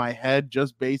scenarios in my head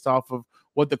just based off of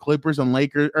what the Clippers and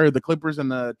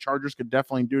the Chargers could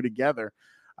definitely do together.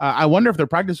 I wonder if their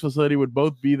practice facility would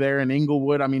both be there in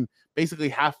Inglewood. I mean, basically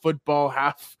half football,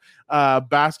 half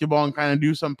basketball, and kind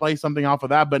of play something off of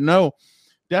that. But no,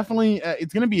 definitely,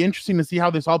 it's going to be interesting to see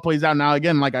how this all plays out. Now,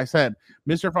 again, like I said,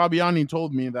 Mr. Fabiani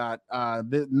told me that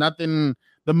the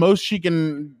most she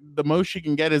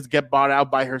can get is get bought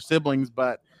out by her siblings,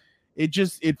 but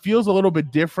it feels a little bit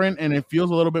different, and it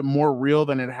feels a little bit more real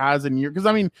than it has in years. Because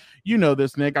I mean, you know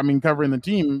this, Nick. I mean, covering the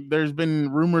team, there's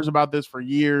been rumors about this for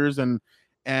years, and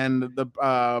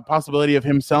the possibility of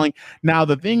him selling. Now,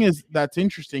 the thing is that's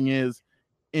interesting is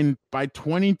by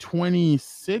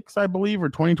 2026, I believe, or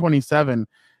 2027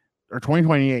 or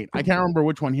 2028, I can't remember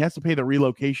which one, he has to pay the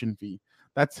relocation fee.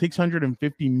 That's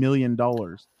 $650 million.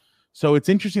 So it's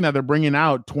interesting that they're bringing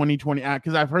out 2020,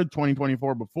 because I've heard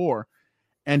 2024 before,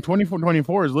 and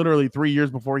 2024 is literally 3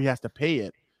 years before he has to pay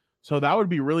it. So that would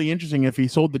be really interesting if he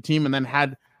sold the team and then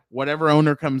had whatever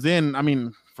owner comes in. I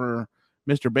mean, for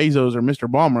Mr. Bezos or Mr.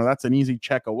 Ballmer, that's an easy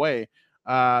check away.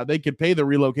 They could pay the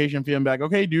relocation fee and be like,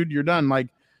 okay, dude, you're done. Like,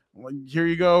 here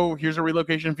you go. Here's a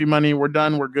relocation fee money. We're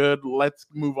done. We're good. Let's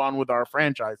move on with our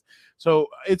franchise. So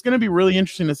it's going to be really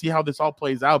interesting to see how this all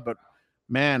plays out. But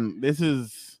man, this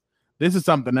is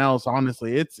something else.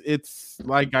 Honestly, it's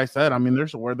like I said. I mean,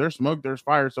 where there's smoke, there's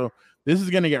fire. So this is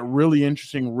going to get really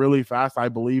interesting, really fast. I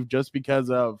believe, just because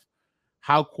of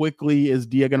how quickly is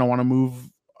Dia going to want to move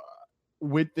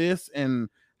with this, and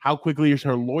how quickly is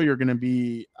her lawyer going to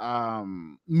be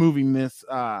moving this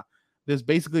this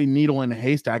basically needle in a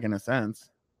haystack in a sense.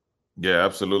 Yeah,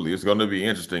 absolutely. It's going to be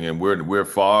interesting, and we're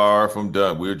far from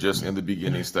done. We're just in the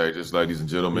beginning stages, ladies and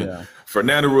gentlemen. Yeah.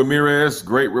 Fernando Ramirez,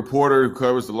 great reporter who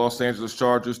covers the Los Angeles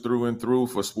Chargers through and through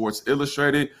for Sports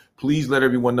Illustrated. Please let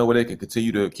everyone know where they can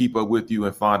continue to keep up with you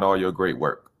and find all your great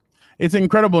work. It's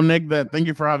incredible, Nick, thank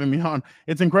you for having me on.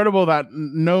 It's incredible that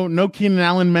no Keenan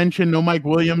Allen mention, no Mike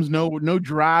Williams, no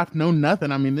draft, no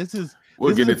nothing. I mean,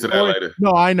 we'll get into that later.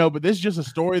 No, I know, but this is just a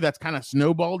story that's kind of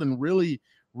snowballed and really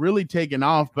taken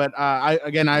off. But I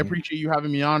appreciate you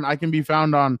having me on. I can be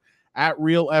found on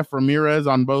 @RealFRamirez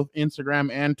on both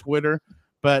Instagram and Twitter.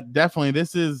 But definitely,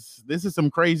 this is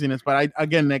some craziness. But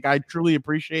Nick, I truly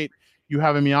appreciate you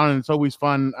having me on, and it's always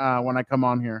fun when I come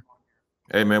on here.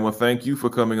 Hey, man, well, thank you for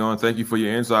coming on. Thank you for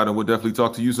your insight, and we'll definitely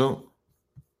talk to you soon.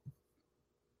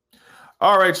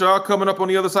 All right, y'all, coming up on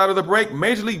the other side of the break,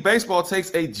 Major League Baseball takes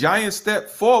a giant step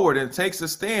forward and takes a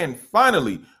stand,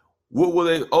 finally. What will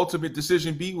the ultimate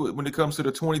decision be when it comes to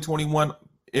the 2021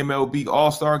 MLB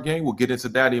All-Star Game? We'll get into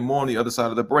that and more on the other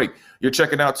side of the break. You're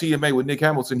checking out TMA with Nick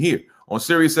Hamilton here on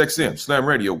SiriusXM Slam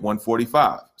Radio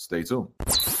 145. Stay tuned.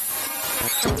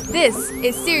 This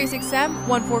is SiriusXM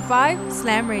 145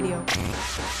 Slam Radio.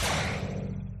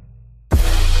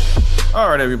 All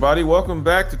right, everybody, welcome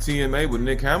back to TMA with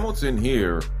Nick Hamilton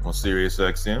here on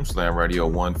SiriusXM Slam Radio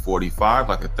 145. I'd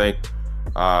like to thank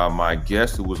my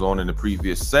guest who was on in the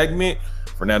previous segment,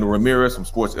 Fernando Ramirez from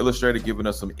Sports Illustrated, giving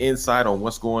us some insight on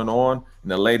what's going on in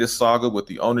the latest saga with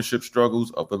the ownership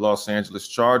struggles of the Los Angeles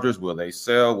Chargers. Will they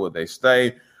sell? Will they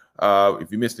stay?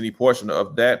 If you missed any portion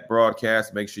of that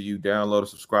broadcast, make sure you download and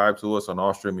subscribe to us on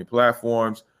all streaming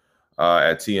platforms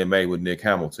at TMA with Nick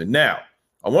Hamilton. Now,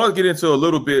 I want to get into a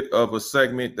little bit of a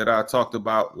segment that I talked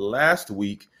about last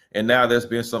week, and now there's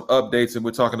been some updates, and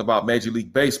we're talking about Major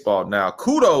League Baseball. Now,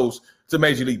 kudos to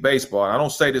Major League Baseball. I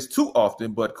don't say this too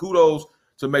often, but kudos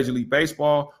to Major League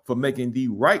Baseball for making the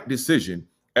right decision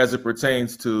as it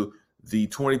pertains to the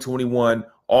 2021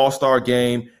 All-Star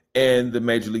Game and the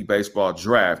Major League Baseball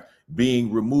Draft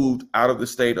being removed out of the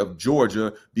state of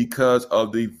Georgia because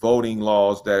of the voting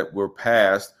laws that were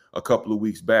passed a couple of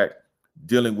weeks back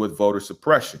dealing with voter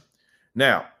suppression.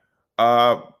 Now,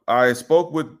 I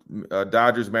spoke with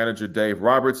Dodgers manager Dave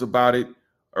Roberts about it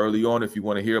early on. If you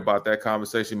want to hear about that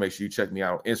conversation, make sure you check me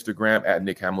out on Instagram at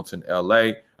Nick Hamilton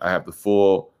LA. I have the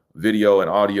full video and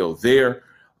audio there.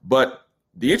 But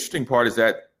the interesting part is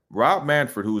that Rob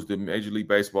Manfred, who is the Major League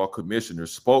Baseball commissioner,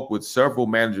 spoke with several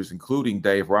managers, including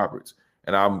Dave Roberts.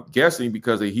 And I'm guessing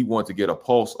because he wanted to get a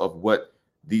pulse of what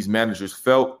these managers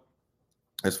felt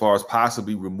as far as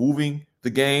possibly removing the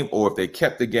game, or if they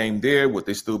kept the game there, would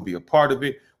they still be a part of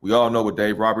it? We all know what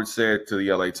Dave Roberts said to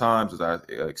the LA Times, as I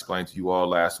explained to you all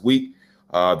last week,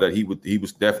 that he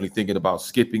was definitely thinking about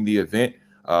skipping the event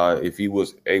if he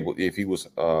was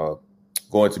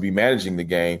going to be managing the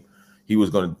game. He was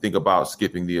going to think about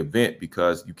skipping the event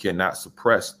because you cannot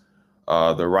suppress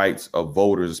the rights of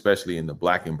voters, especially in the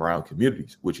Black and brown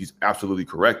communities, which he's absolutely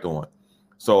correct on.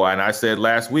 So, and I said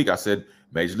last week, I said,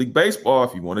 Major League Baseball,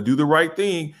 if you want to do the right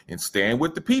thing and stand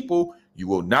with the people, you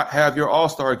will not have your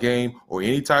All-Star Game or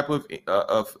any type of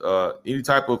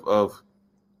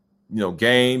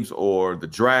games or the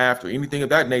draft or anything of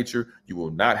that nature. You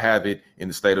will not have it in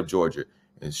the state of Georgia.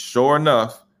 And sure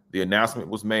enough, the announcement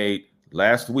was made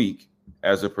last week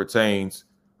as it pertains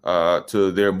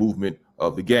to their movement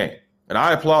of the game, and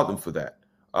I applaud them for that.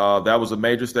 That was a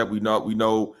major step. We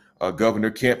know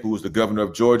Governor Kemp, who was the governor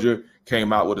of Georgia,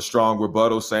 came out with a strong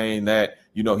rebuttal saying that,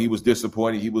 he was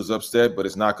disappointed, he was upset, but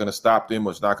it's not going to stop them,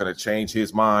 or it's not going to change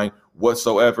his mind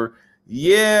whatsoever.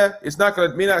 Yeah, it's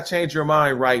may not change your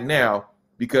mind right now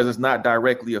because it's not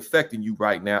directly affecting you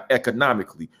right now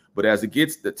economically. But as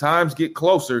the times get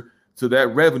closer to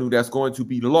that revenue that's going to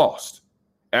be lost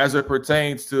as it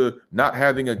pertains to not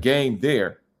having a game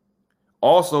there.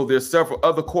 Also, there's several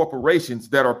other corporations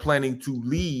that are planning to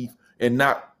leave and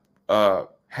not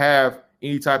have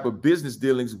any type of business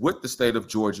dealings with the state of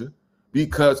Georgia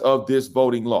because of this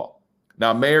voting law.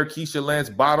 Now, Mayor Keisha Lance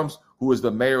Bottoms, who is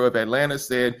the mayor of Atlanta,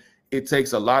 said it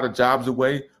takes a lot of jobs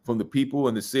away from the people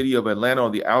in the city of Atlanta,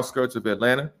 on the outskirts of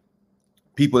Atlanta,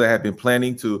 people that have been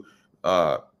planning to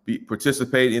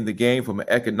participate in the game from an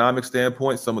economic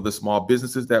standpoint. Some of the small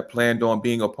businesses that planned on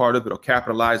being a part of it or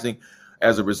capitalizing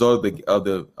as a result of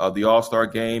the All-Star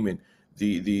Game and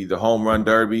the home run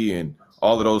derby and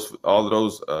all of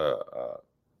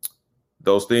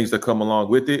those things that come along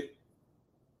with it,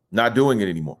 not doing it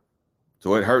anymore.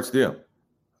 So it hurts them.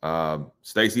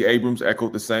 Stacey Abrams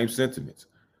echoed the same sentiments.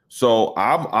 So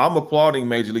I'm applauding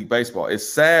Major League Baseball. It's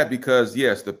sad because,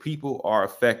 yes, the people are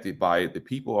affected by it. The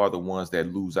people are the ones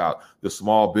that lose out. The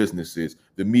small businesses,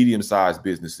 the medium-sized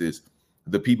businesses,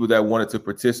 the people that wanted to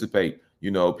participate,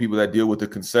 people that deal with the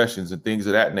concessions and things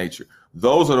of that nature.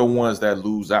 Those are the ones that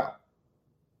lose out.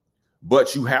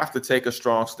 But you have to take a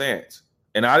strong stance.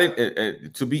 And I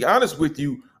didn't, to be honest with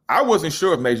you, I wasn't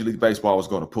sure if Major League Baseball was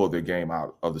going to pull their game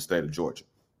out of the state of Georgia.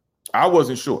 I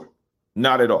wasn't sure.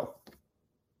 Not at all.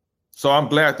 So I'm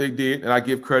glad they did, and I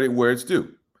give credit where it's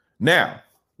due. Now,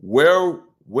 where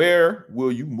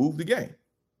will you move the game?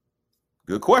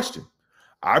 Good question.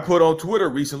 I put on Twitter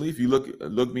recently, if you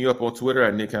look me up on Twitter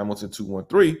at Nick Hamilton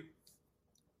 213,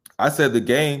 I said the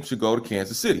game should go to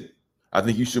Kansas City. I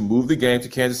think you should move the game to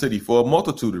Kansas City for a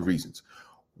multitude of reasons.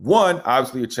 One,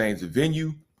 obviously a change of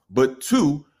venue, but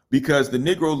two, because the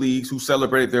Negro Leagues, who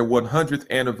celebrated their 100th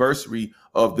anniversary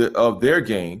of their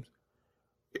games,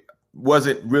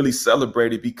 wasn't really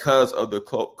celebrated because of the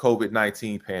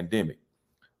COVID-19 pandemic.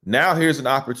 Now here's an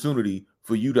opportunity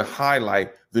for you to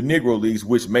highlight the Negro Leagues,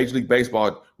 which Major League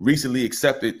Baseball recently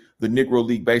accepted the Negro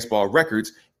League Baseball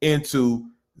records into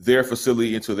their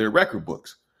facility, into their record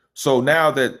books. So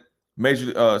now that the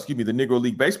Negro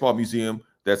League Baseball Museum,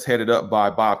 that's headed up by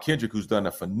Bob Kendrick, who's done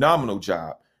a phenomenal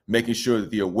job making sure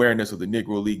that the awareness of the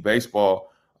Negro League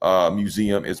Baseball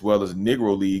Museum, as well as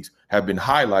Negro Leagues, have been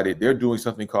highlighted. They're doing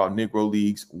something called Negro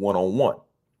Leagues 101,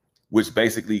 which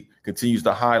basically continues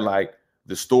to highlight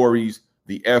the stories,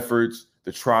 the efforts,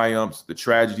 the triumphs, the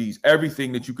tragedies,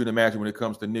 everything that you can imagine when it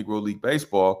comes to Negro League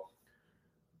Baseball.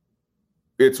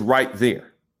 It's right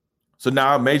there. So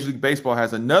now Major League Baseball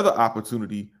has another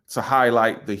opportunity to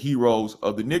highlight the heroes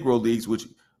of the Negro Leagues, which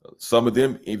some of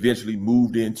them eventually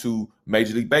moved into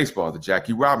Major League Baseball, the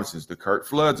Jackie Robinsons, the Curt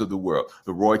Floods of the world,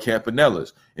 the Roy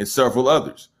Campanellas, and several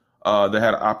others that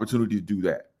had an opportunity to do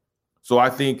that. So I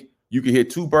think you could hit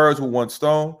two birds with one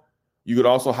stone. You could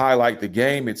also highlight the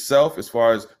game itself as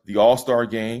far as the All-Star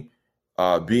game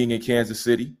being in Kansas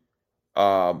City,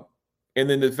 and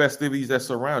then the festivities that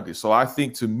surround it. So I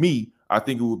think, to me,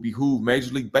 it would behoove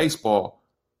Major League Baseball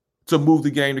to move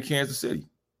the game to Kansas City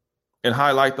and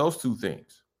highlight those two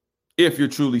things if you're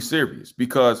truly serious,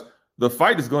 because the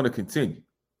fight is going to continue.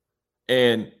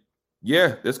 And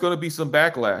yeah, there's going to be some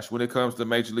backlash when it comes to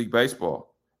Major League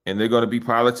Baseball. And they're going to be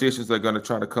politicians that are going to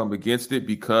try to come against it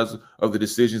because of the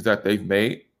decisions that they've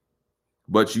made.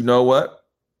 But you know what?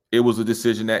 It was a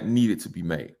decision that needed to be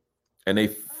made. And they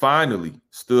finally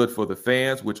stood for the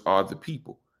fans, which are the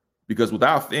people. Because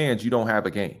without fans, you don't have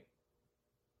a game.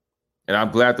 And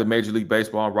I'm glad that Major League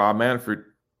Baseball and Rob Manfred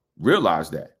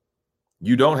realized that.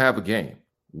 You don't have a game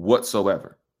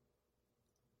whatsoever.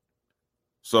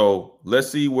 So let's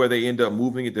see where they end up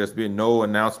moving it. There's been no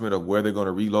announcement of where they're going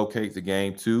to relocate the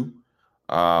game to.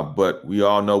 But we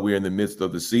all know we're in the midst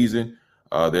of the season.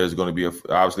 There's going to be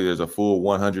there's a full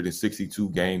 162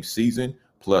 game season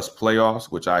plus playoffs,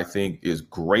 which I think is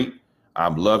great.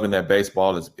 I'm loving that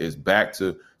baseball is back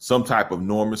to some type of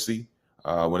normalcy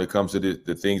when it comes to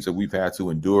the things that we've had to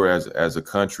endure as a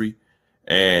country.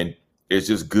 And it's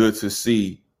just good to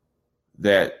see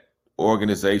that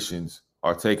organizations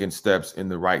are taking steps in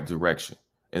the right direction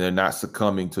and they're not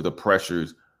succumbing to the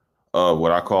pressures of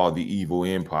what I call the evil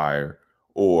empire,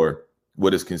 or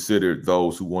what is considered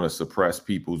those who want to suppress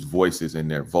people's voices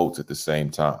and their votes at the same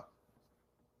time.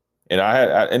 And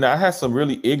I had some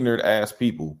really ignorant ass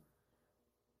people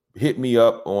hit me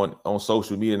up on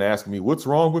social media and ask me, what's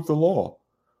wrong with the law?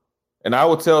 And I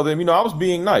would tell them, I was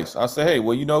being nice. I say, hey,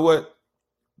 well, you know what?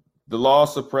 The law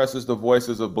suppresses the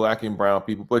voices of Black and brown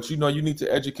people, but you need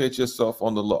to educate yourself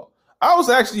on the law. I was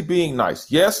actually being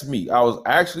nice. Yes, me. I was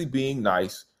actually being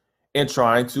nice and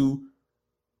trying to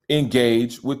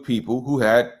engage with people who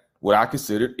had what I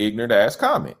considered ignorant ass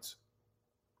comments.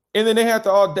 And then they had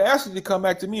the audacity to come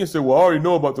back to me and say, well, I already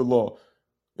know about the law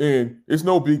and it's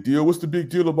no big deal. What's the big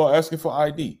deal about asking for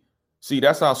ID? See,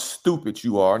 that's how stupid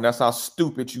you are. And that's how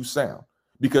stupid you sound.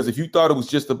 Because if you thought it was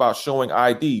just about showing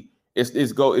ID,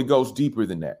 it goes deeper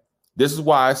than that. This is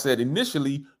why I said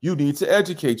initially, you need to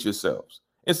educate yourselves.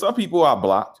 And some people I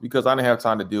blocked because I didn't have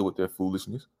time to deal with their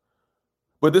foolishness.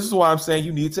 But this is why I'm saying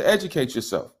you need to educate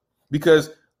yourself, because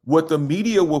what the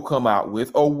media will come out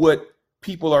with, or what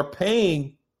people are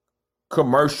paying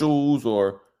commercials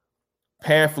or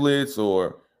pamphlets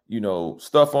or,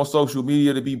 stuff on social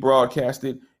media to be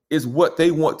broadcasted, is what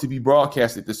they want to be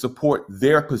broadcasted to support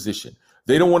their position.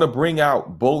 They don't want to bring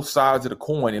out both sides of the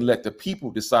coin and let the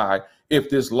people decide if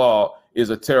this law is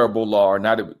a terrible law or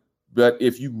not. But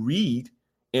if you read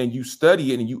and you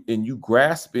study it and you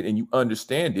grasp it and you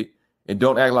understand it and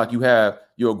don't act like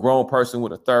you're a grown person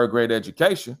with a third grade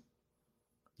education,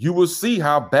 you will see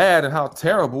how bad and how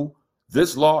terrible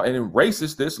this law and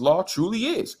racist this law truly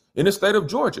is in the state of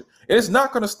Georgia. And it's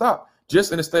not going to stop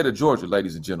just in the state of Georgia,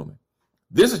 ladies and gentlemen.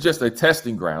 This is just a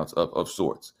testing grounds of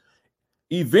sorts.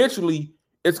 Eventually,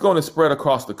 it's going to spread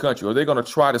across the country, or they're going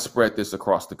to try to spread this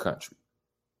across the country.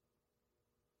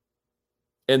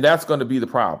 And that's going to be the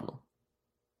problem.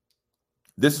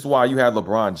 This is why you have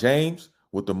LeBron James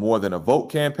with the More Than a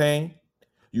Vote campaign.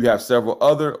 You have several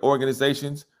other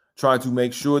organizations trying to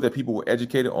make sure that people were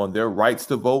educated on their rights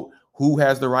to vote, who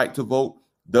has the right to vote,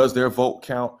 does their vote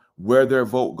count, where their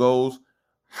vote goes,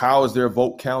 how is their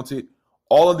vote counted,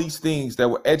 all of these things that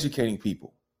were educating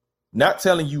people, not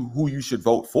telling you who you should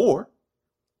vote for,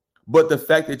 but the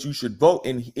fact that you should vote.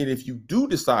 And if you do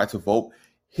decide to vote,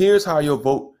 here's how your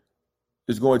vote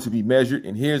is going to be measured.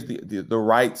 And here's the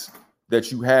rights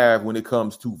that you have when it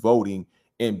comes to voting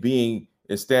and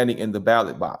standing in the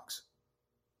ballot box.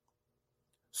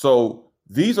 So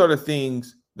these are the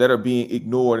things that are being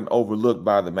ignored and overlooked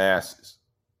by the masses,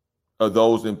 or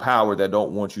those in power that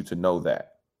don't want you to know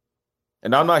that.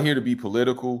 And I'm not here to be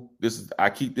political. I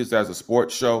keep this as a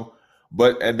sports show,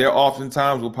 but there are often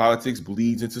times where politics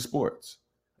bleeds into sports.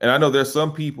 And I know there's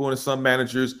some people and some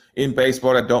managers in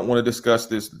baseball that don't want to discuss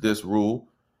this rule,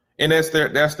 and that's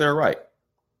their right.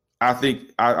 I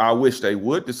think I wish they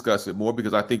would discuss it more,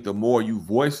 because I think the more you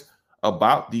voice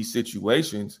about these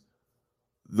situations,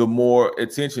 the more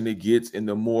attention it gets and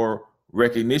the more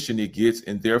recognition it gets,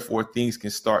 and therefore things can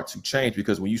start to change.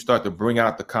 Because when you start to bring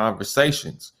out the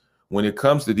conversations when it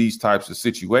comes to these types of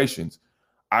situations,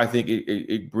 I think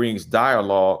it brings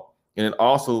dialogue, and it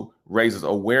also raises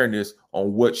awareness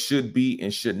on what should be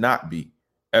and should not be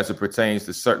as it pertains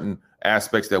to certain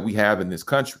aspects that we have in this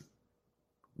country,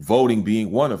 voting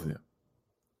being one of them.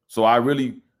 So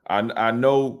I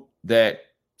know that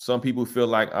some people feel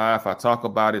like, if I talk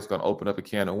about it, it's going to open up a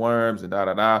can of worms and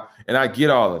da-da-da. And I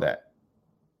get all of that.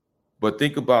 But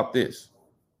think about this.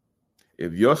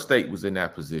 If your state was in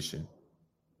that position,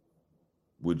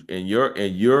 and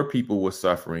your people were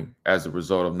suffering as a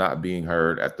result of not being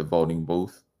heard at the voting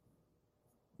booth,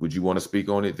 would you want to speak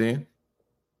on it then?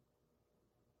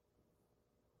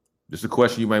 Just a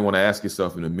question you may want to ask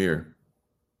yourself in the mirror.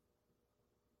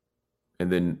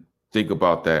 And then think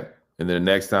about that. And then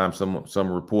the next time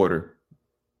some reporter,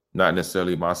 not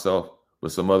necessarily myself,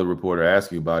 but some other reporter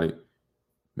asks you about it,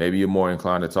 maybe you're more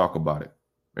inclined to talk about it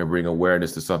and bring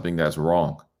awareness to something that's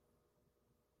wrong.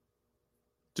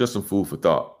 Just some food for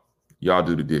thought. Y'all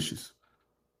do the dishes.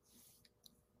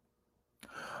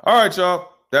 All right, y'all.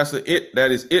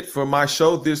 That is it for my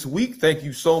show this week. Thank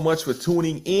you so much for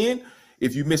tuning in.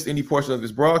 If you missed any portion of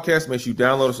this broadcast, make sure you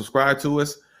download and subscribe to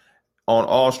us on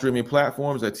all streaming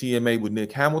platforms at TMA with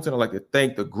Nick Hamilton. I'd like to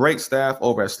thank the great staff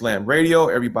over at Slam Radio,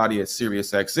 everybody at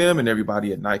SiriusXM, and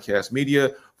everybody at Nightcast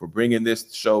Media for bringing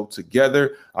this show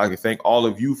together. I'd like to thank all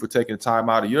of you for taking the time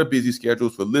out of your busy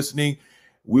schedules for listening.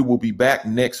 We will be back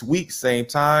next week, same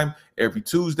time, every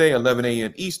Tuesday, 11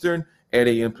 a.m. Eastern, 8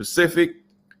 a.m. Pacific,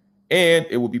 and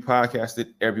it will be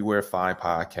podcasted everywhere fine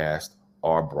podcasts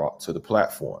are brought to the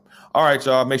platform. All right,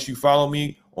 y'all, make sure you follow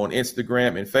me on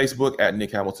Instagram and Facebook at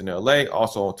Nick Hamilton LA,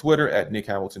 also on Twitter at Nick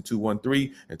Hamilton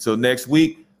 213. Until next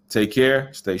week, take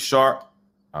care, stay sharp.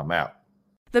 I'm out.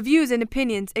 The views and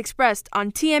opinions expressed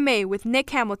on TMA with Nick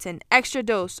Hamilton Extra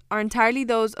Dose are entirely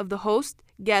those of the host,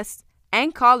 guests,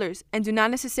 and callers, and do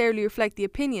not necessarily reflect the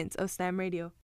opinions of Slam Radio.